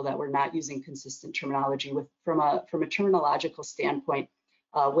natural, though, that we're not using consistent terminology. From a terminological standpoint,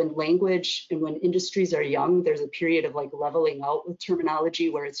 when language and when industries are young, there's a period of like leveling out with terminology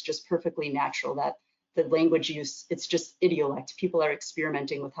where it's just perfectly natural that the language use, it's just idiolect. People are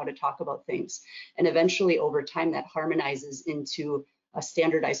experimenting with how to talk about things. And eventually, over time, that harmonizes into a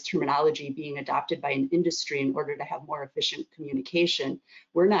standardized terminology being adopted by an industry in order to have more efficient communication.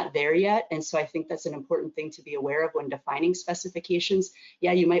 We're not there yet, and so I think that's an important thing to be aware of when defining specifications.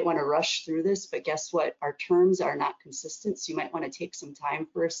 Yeah, you might want to rush through this, but guess what? Our terms are not consistent, so you might want to take some time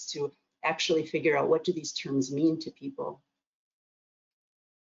first to actually figure out what do these terms mean to people.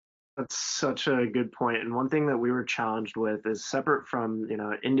 That's such a good point. And one thing that we were challenged with is separate from,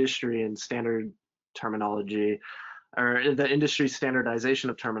 industry and standard terminology, or the industry standardization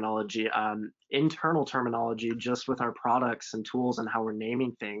of terminology, internal terminology just with our products and tools and how we're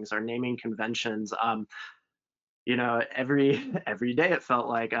naming things, our naming conventions. Every day it felt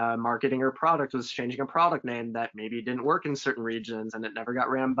like marketing or product was changing a product name that maybe didn't work in certain regions, and it never got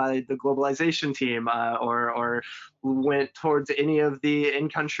ran by the globalization team or went towards any of the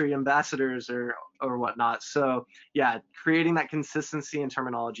in-country ambassadors or whatnot. So yeah, creating that consistency in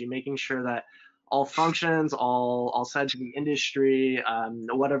terminology, making sure that all functions, all sides of the industry,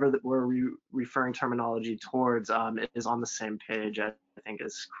 whatever that we're referring terminology towards is on the same page, I think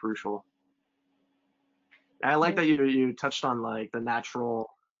is crucial. I like that you touched on like the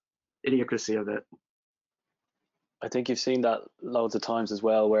natural idiocracy of it. I think you've seen that loads of times as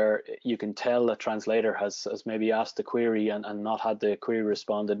well, where you can tell a translator has maybe asked the query and not had the query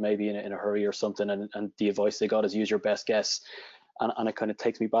responded maybe in a hurry or something, and the advice they got is use your best guess. And it kind of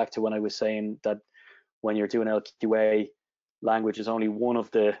takes me back to when I was saying that when you're doing LQA, language is only one of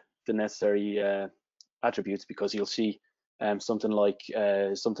the necessary attributes, because you'll see something like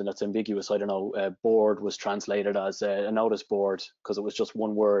something that's ambiguous. I don't know, board was translated as a notice board because it was just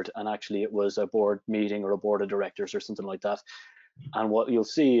one word, and actually it was a board meeting or a board of directors or something like that. And what you'll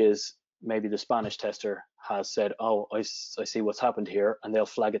see is maybe the Spanish tester has said, oh, I see what's happened here, and they'll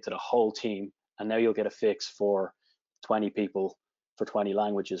flag it to the whole team, and now you'll get a fix for 20 people for 20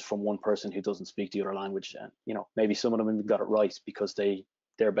 languages from one person who doesn't speak the other language. And, you know, maybe some of them even got it right because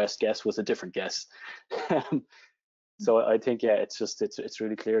their best guess was a different guess. So I think, yeah, it's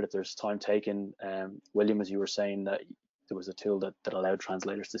really clear that there's time taken. William, as you were saying, that there was a tool that allowed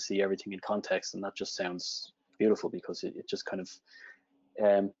translators to see everything in context, and that just sounds beautiful because it just kind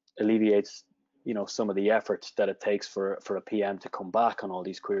of alleviates, you know, some of the effort that it takes for a PM to come back on all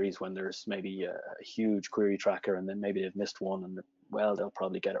these queries when there's maybe a huge query tracker, and then maybe they've missed one, and well, they'll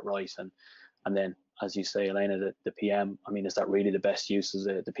probably get it right, and then, as you say, Alaina, the PM, I mean, is that really the best use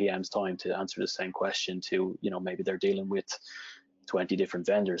of the PM's time to answer the same question to, you know, maybe they're dealing with 20 different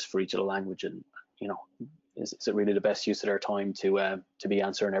vendors for each of the language, and, you know, is it really the best use of their time to be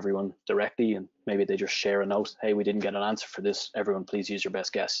answering everyone directly, and maybe they just share a note, hey, we didn't get an answer for this, everyone please use your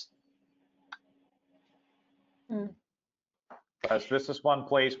best guess. As this is one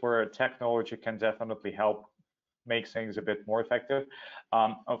place where technology can definitely help make things a bit more effective.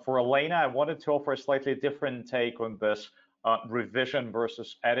 For Alaina, I wanted to offer a slightly different take on this revision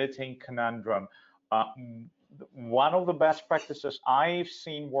versus editing conundrum. One of the best practices I've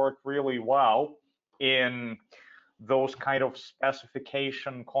seen work really well in those kind of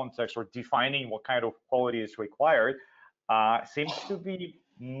specification contexts or defining what kind of quality is required seems to be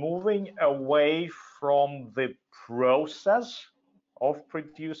moving away from the process of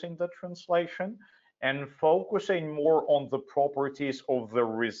producing the translation and focusing more on the properties of the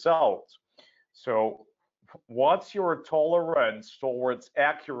result. So what's your tolerance towards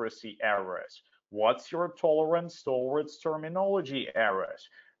accuracy errors? What's your tolerance towards terminology errors,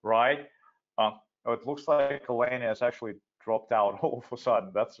 right? It looks like Alaina has actually dropped out all of a sudden.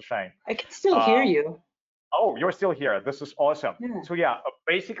 That's a shame. I can still hear you. Oh, you're still here. This is awesome. Yeah. So yeah,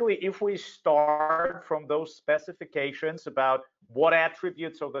 basically, if we start from those specifications about what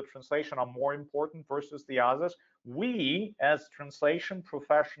attributes of the translation are more important versus the others, we as translation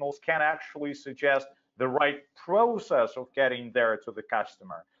professionals can actually suggest the right process of getting there to the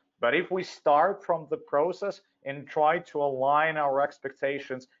customer. But if we start from the process and try to align our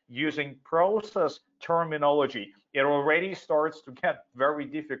expectations using process terminology, it already starts to get very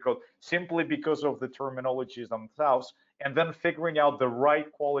difficult simply because of the terminologies themselves. And then figuring out the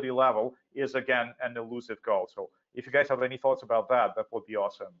right quality level is, again, an elusive goal. So if you guys have any thoughts about that, that would be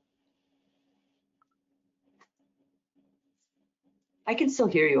awesome. I can still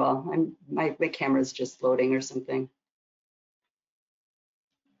hear you all. My camera's just loading or something.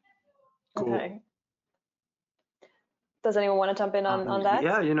 Cool. Okay. Does anyone want to jump in on that?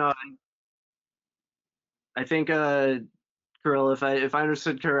 Yeah, you know, I think Kirill, if I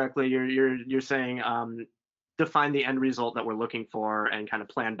understood correctly, you're saying define the end result that we're looking for and kind of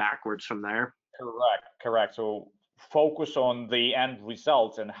plan backwards from there. Correct. So focus on the end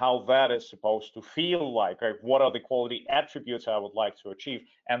result and how that is supposed to feel like, right? What are the quality attributes I would like to achieve,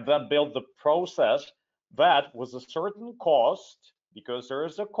 and then build the process that with a certain cost, because there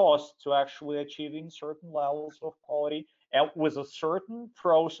is a cost to actually achieving certain levels of quality, and with a certain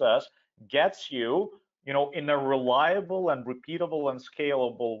process gets you, you know, in a reliable and repeatable and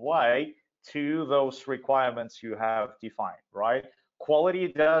scalable way to those requirements you have defined, right? Quality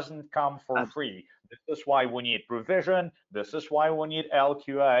doesn't come for free. This is why we need revision. This is why we need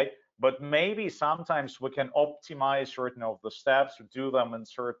LQA. But maybe sometimes we can optimize certain of the steps, do them in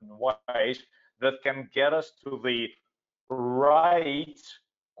certain ways that can get us to the right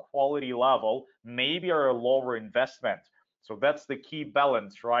quality level, maybe at a lower investment. So that's the key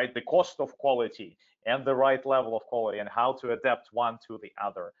balance, right? The cost of quality and the right level of quality, and how to adapt one to the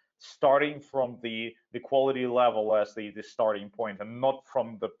other, starting from the quality level as the starting point, and not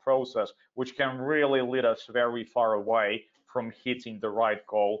from the process, which can really lead us very far away from hitting the right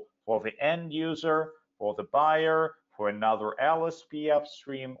goal for the end user, for the buyer, for another LSP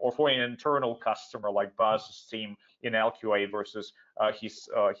upstream, or for an internal customer like Bazz's team in LQA versus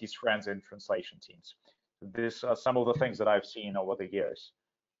his friends in translation teams. This are some of the things that I've seen over the years.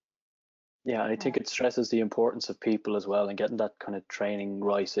 Yeah, I think it stresses the importance of people as well and getting that kind of training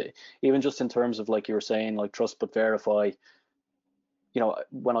right. Even just in terms of, like you were saying, like trust but verify. You know,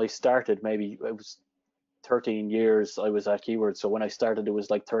 when I started, maybe it was 13 years I was at Keywords. So when I started, it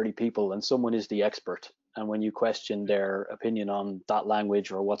was like 30 people, and someone is the expert. And when you question their opinion on that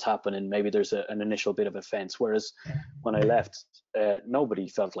language or what's happening, maybe there's an initial bit of offense. Whereas when I left, nobody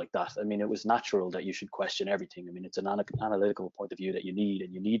felt like that. I mean, it was natural that you should question everything. I mean, it's an analytical point of view that you need,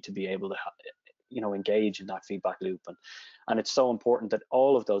 and you need to be able to, you know, engage in that feedback loop. And it's so important that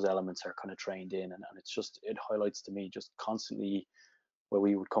all of those elements are kind of trained in. And it's just, it highlights to me just constantly where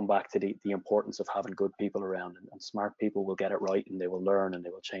we would come back to the importance of having good people around, and smart people will get it right, and they will learn, and they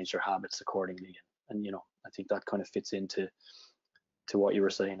will change their habits accordingly. And you know, I think that kind of fits into to what you were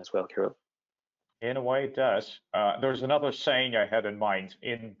saying as well, Kirill. In a way, it does. There's another saying I had in mind.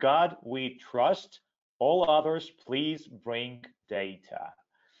 In God we trust. All others, please bring data.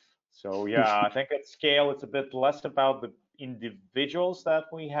 So yeah, I think at scale, it's a bit less about the individuals that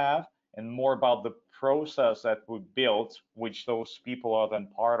we have and more about the process that we built, which those people are then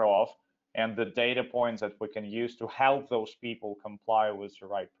part of, and the data points that we can use to help those people comply with the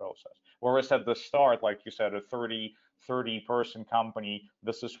right process. Whereas at the start, like you said, a 30 person company,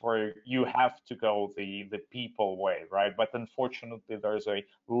 this is where you have to go the people way, right? But unfortunately, there's a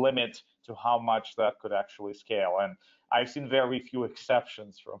limit to how much that could actually scale. And I've seen very few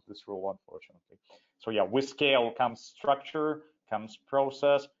exceptions from this rule, unfortunately. So yeah, with scale comes structure, comes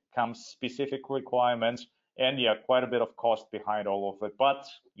process, comes specific requirements, and yeah, quite a bit of cost behind all of it. But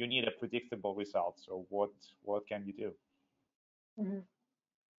you need a predictable result. So what can you do? Mm-hmm.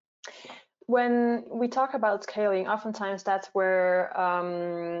 When we talk about scaling, oftentimes that's where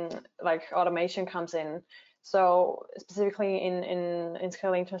like automation comes in. So specifically in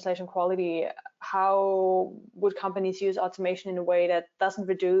scaling translation quality, how would companies use automation in a way that doesn't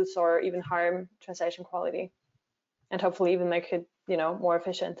reduce or even harm translation quality, and hopefully even make it, you know, more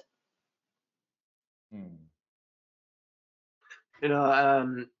efficient? You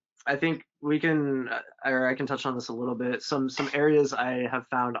know, I think we can, or I can touch on this a little bit. Some areas I have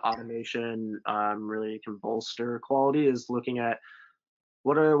found automation really can bolster quality is looking at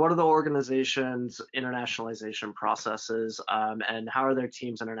what are the organization's internationalization processes, and how are their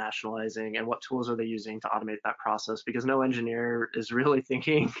teams internationalizing, and what tools are they using to automate that process? Because no engineer is really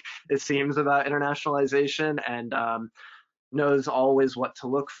thinking, it seems, about internationalization and knows always what to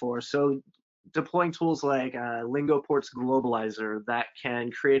look for. So deploying tools like LingoPort's Globalizer that can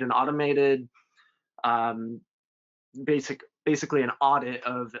create an automated basically an audit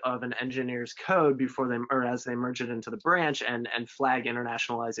of an engineer's code before they, or as they merge it into the branch, and flag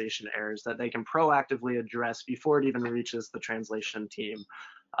internationalization errors that they can proactively address before it even reaches the translation team.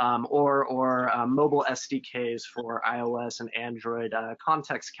 Or mobile SDKs for iOS and Android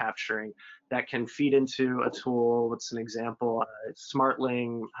context capturing that can feed into a tool. What's an example?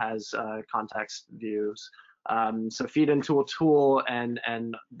 SmartLing has context views. So feed into a tool and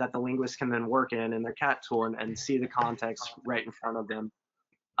that the linguist can then work in their CAT tool and see the context right in front of them.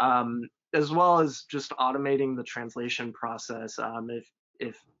 As well as just automating the translation process.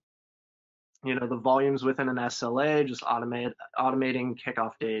 If you know the volumes within an SLA, just automating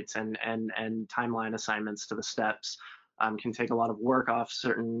kickoff dates and timeline assignments to the steps can take a lot of work off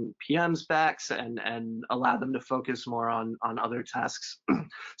certain PM's backs and allow them to focus more on other tasks,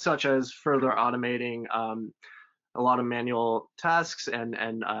 such as further automating a lot of manual tasks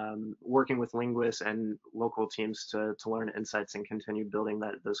and working with linguists and local teams to learn insights and continue building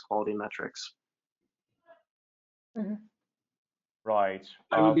those quality metrics. Mm-hmm. Right.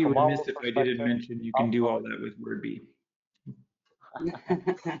 I would be remiss if I didn't mention you can do all that with WordB.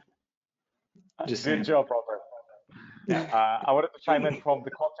 Just good job, Robert. I wanted to chime in from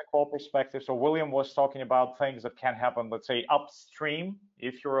the ContentQuo perspective. So William was talking about things that can happen, let's say, upstream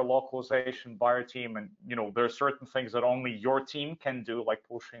if you're a localization buyer team, and you know there are certain things that only your team can do, like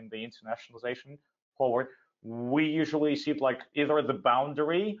pushing the internationalization forward. We usually see it like either the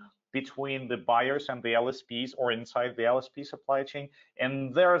boundary between the buyers and the LSPs or inside the LSP supply chain.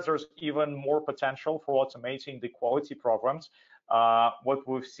 And there's even more potential for automating the quality programs. What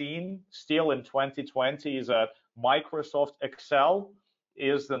we've seen still in 2020 is that Microsoft Excel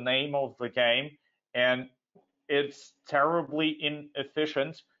is the name of the game, and it's terribly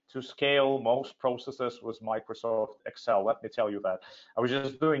inefficient to scale most processes with Microsoft Excel. Let me tell you that. I was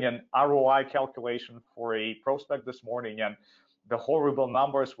just doing an ROI calculation for a prospect this morning, and the horrible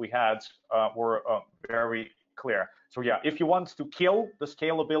numbers we had were very clear. So yeah, if you want to kill the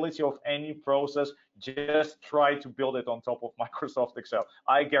scalability of any process, just try to build it on top of Microsoft Excel.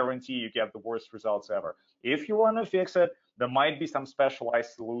 I guarantee you get the worst results ever. If you want to fix it, there might be some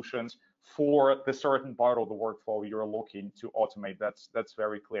specialized solutions for the certain part of the workflow you're looking to automate. That's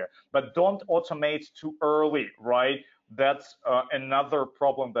very clear. But don't automate too early, right? That's another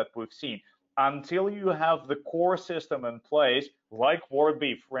problem that we've seen. Until you have the core system in place, like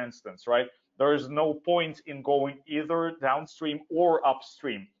WordB, for instance, right? There is no point in going either downstream or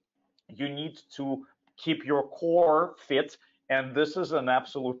upstream. You need to keep your core fit, and this is an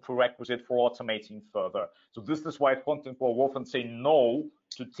absolute prerequisite for automating further. So this is why ContentQuo will often say no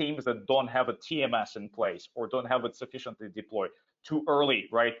to teams that don't have a TMS in place or don't have it sufficiently deployed. Too early,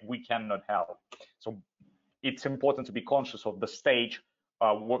 right? We cannot help. So it's important to be conscious of the stage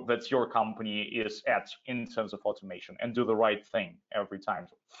that your company is at in terms of automation, and do the right thing every time.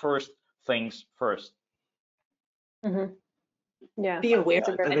 First things first. Mm-hmm. Yeah. be aware. That's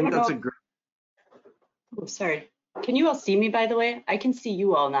a great I I think don't that's know. a great. Oh, sorry. Can you all see me, by the way? I can see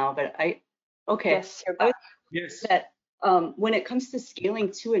you all now, but okay. Yes, you're I was back. Yes. that when it comes to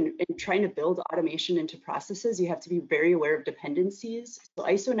scaling too and trying to build automation into processes, you have to be very aware of dependencies. So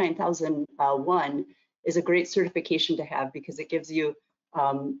ISO 9001 is a great certification to have because it gives you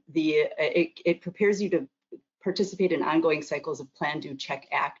it prepares you to participate in ongoing cycles of plan, do, check,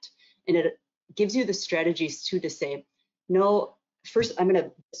 act, and it gives you the strategies too to say, no, first I'm going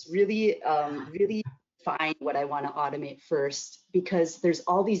to really find what I want to automate first because there's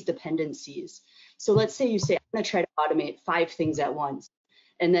all these dependencies. So let's say you say, I'm going to try to automate 5 things at once.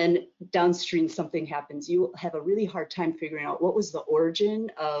 And then downstream something happens. You have a really hard time figuring out what was the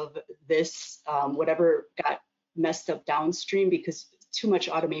origin of this, whatever got messed up downstream because too much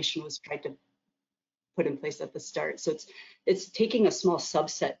automation was tried to put in place at the start. So it's taking a small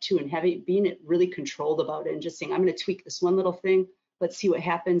subset too and being really controlled about it and just saying, I'm going to tweak this one little thing. Let's see what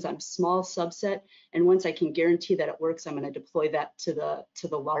happens on a small subset. And once I can guarantee that it works, I'm going to deploy that to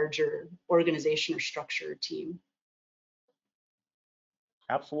the larger organization or structure or team.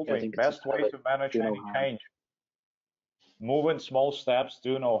 Absolutely. I think it's Best way to manage do no any harm. change. Move in small steps,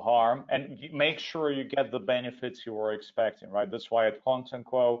 do no harm, and make sure you get the benefits you were expecting, right? That's why at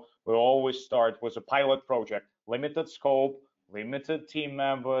ContentQuo, we always start with a pilot project, limited scope, limited team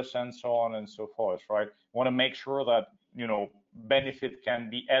members, and so on and so forth, right? You want to make sure that, you know, benefit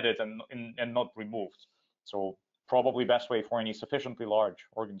can be added and not removed. So probably best way for any sufficiently large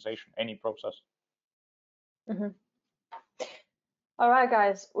organization, any process. Mm-hmm. All right,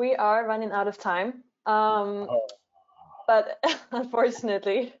 guys, we are running out of time. But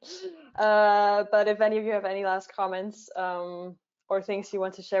unfortunately, but if any of you have any last comments or things you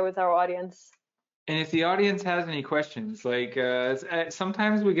want to share with our audience. And if the audience has any questions, like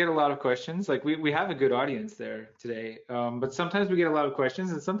sometimes we get a lot of questions, like we have a good audience there today, but sometimes we get a lot of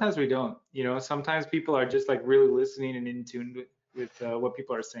questions and sometimes we don't. You know, sometimes people are just like really listening and in tune with what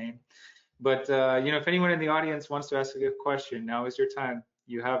people are saying. But you know, if anyone in the audience wants to ask a question, now is your time.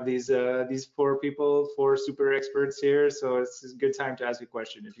 You have these 4 people, 4 super experts here, so it's a good time to ask a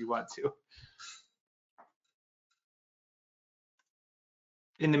question if you want to.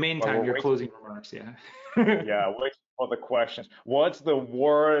 In the meantime, your closing remarks, yeah. Yeah, wait for the questions. What's the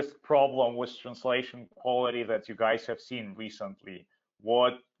worst problem with translation quality that you guys have seen recently?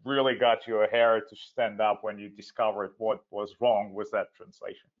 What really got your hair to stand up when you discovered what was wrong with that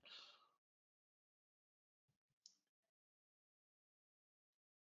translation?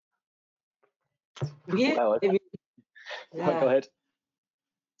 Wow, go ahead.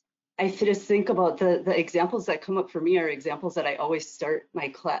 I just think about the examples that come up for me are examples that I always start my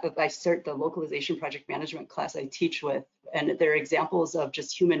class. I start the localization project management class I teach with, and they're examples of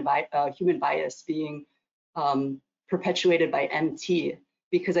just human bias being perpetuated by MT.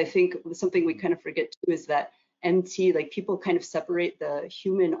 Because I think something we kind of forget too is that MT, like people kind of separate the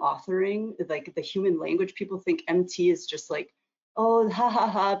human authoring, like the human language. People think MT is just like, oh, ha ha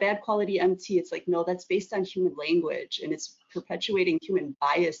ha, bad quality MT. It's like, no, that's based on human language and it's perpetuating human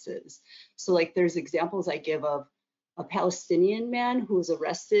biases. So like there's examples I give of a Palestinian man who was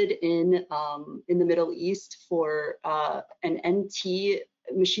arrested in the Middle East for an MT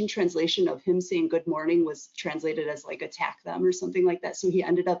machine translation of him saying good morning was translated as like attack them or something like that. So he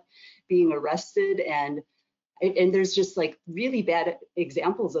ended up being arrested, and there's just like really bad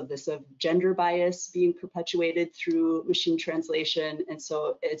examples of this, of gender bias being perpetuated through machine translation. And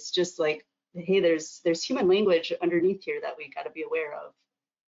so it's just like, hey, there's human language underneath here that we got to be aware of.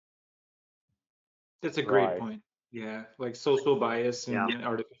 That's a great point. Yeah, like social bias and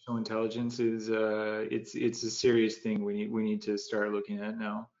artificial intelligence is it's a serious thing we need to start looking at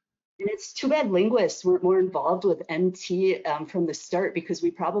now. And it's too bad linguists weren't more involved with MT from the start, because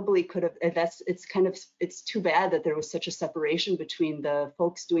we probably could have. It's too bad that there was such a separation between the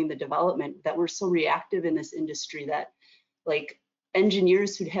folks doing the development, that we're so reactive in this industry that like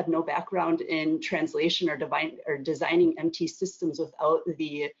engineers who have no background in translation are designing MT systems without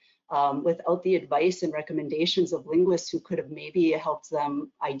the advice and recommendations of linguists who could have maybe helped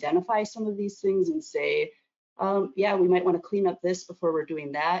them identify some of these things and say, yeah, we might want to clean up this before we're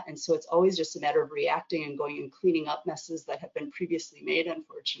doing that. And so it's always just a matter of reacting and going and cleaning up messes that have been previously made,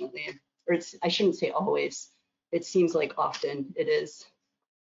 unfortunately. Or I shouldn't say always. It seems like often it is.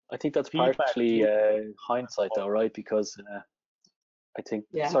 I think that's partially hindsight though, right? Because I think,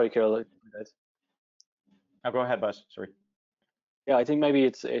 sorry, Kirill. Go ahead, Bazz, sorry. Yeah, I think maybe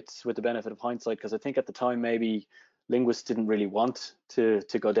it's with the benefit of hindsight, because I think at the time maybe linguists didn't really want to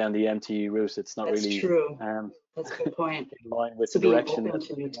go down the MT route. It's not That's really true. That's a good point. in line with So the direction being open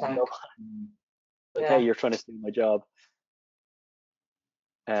to new tech. like, hey, you're trying to steal my job.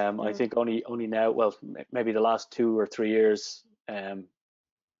 I think only now, well, maybe the last 2 or 3 years,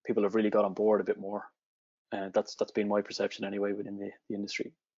 people have really got on board a bit more. That's been my perception anyway within the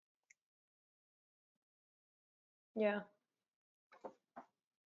industry. Yeah.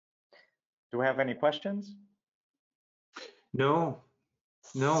 Do we have any questions? No,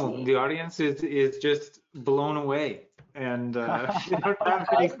 the audience is just blown away, and we don't have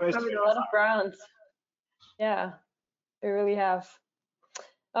any questions. Covered a lot of ground. Yeah, we really have.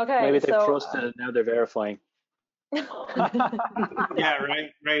 Okay, Maybe they so trusted and now they're verifying. Yeah,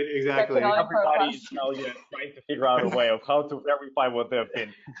 right, exactly. Everybody is now trying to figure out a way of how to verify what they've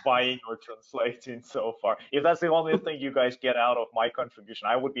been buying or translating so far. If that's the only thing you guys get out of my contribution,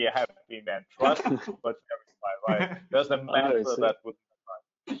 I would be a happy man. Trust, but verify, right? That's the mantra that would.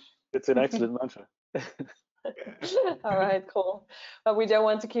 It's an excellent mantra. All right, cool. But we don't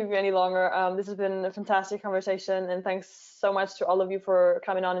want to keep you any longer. This has been a fantastic conversation, and thanks so much to all of you for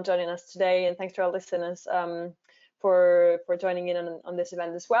coming on and joining us today, and thanks to our listeners for joining in on this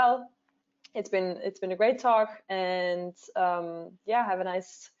event as well. It's been a great talk, and yeah, have a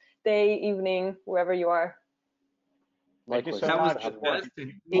nice day, evening, wherever you are. Thank you so That much. was the best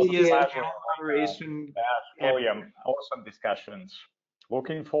and Thank easiest you. collaboration. William, awesome discussions.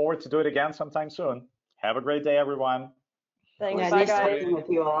 Looking forward to do it again sometime soon. Have a great day, everyone. Thanks. Yeah, Bye, nice guys. talking with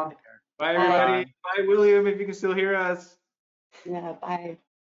you all. Bye, everybody. Bye, William, if you can still hear us. Yeah, bye.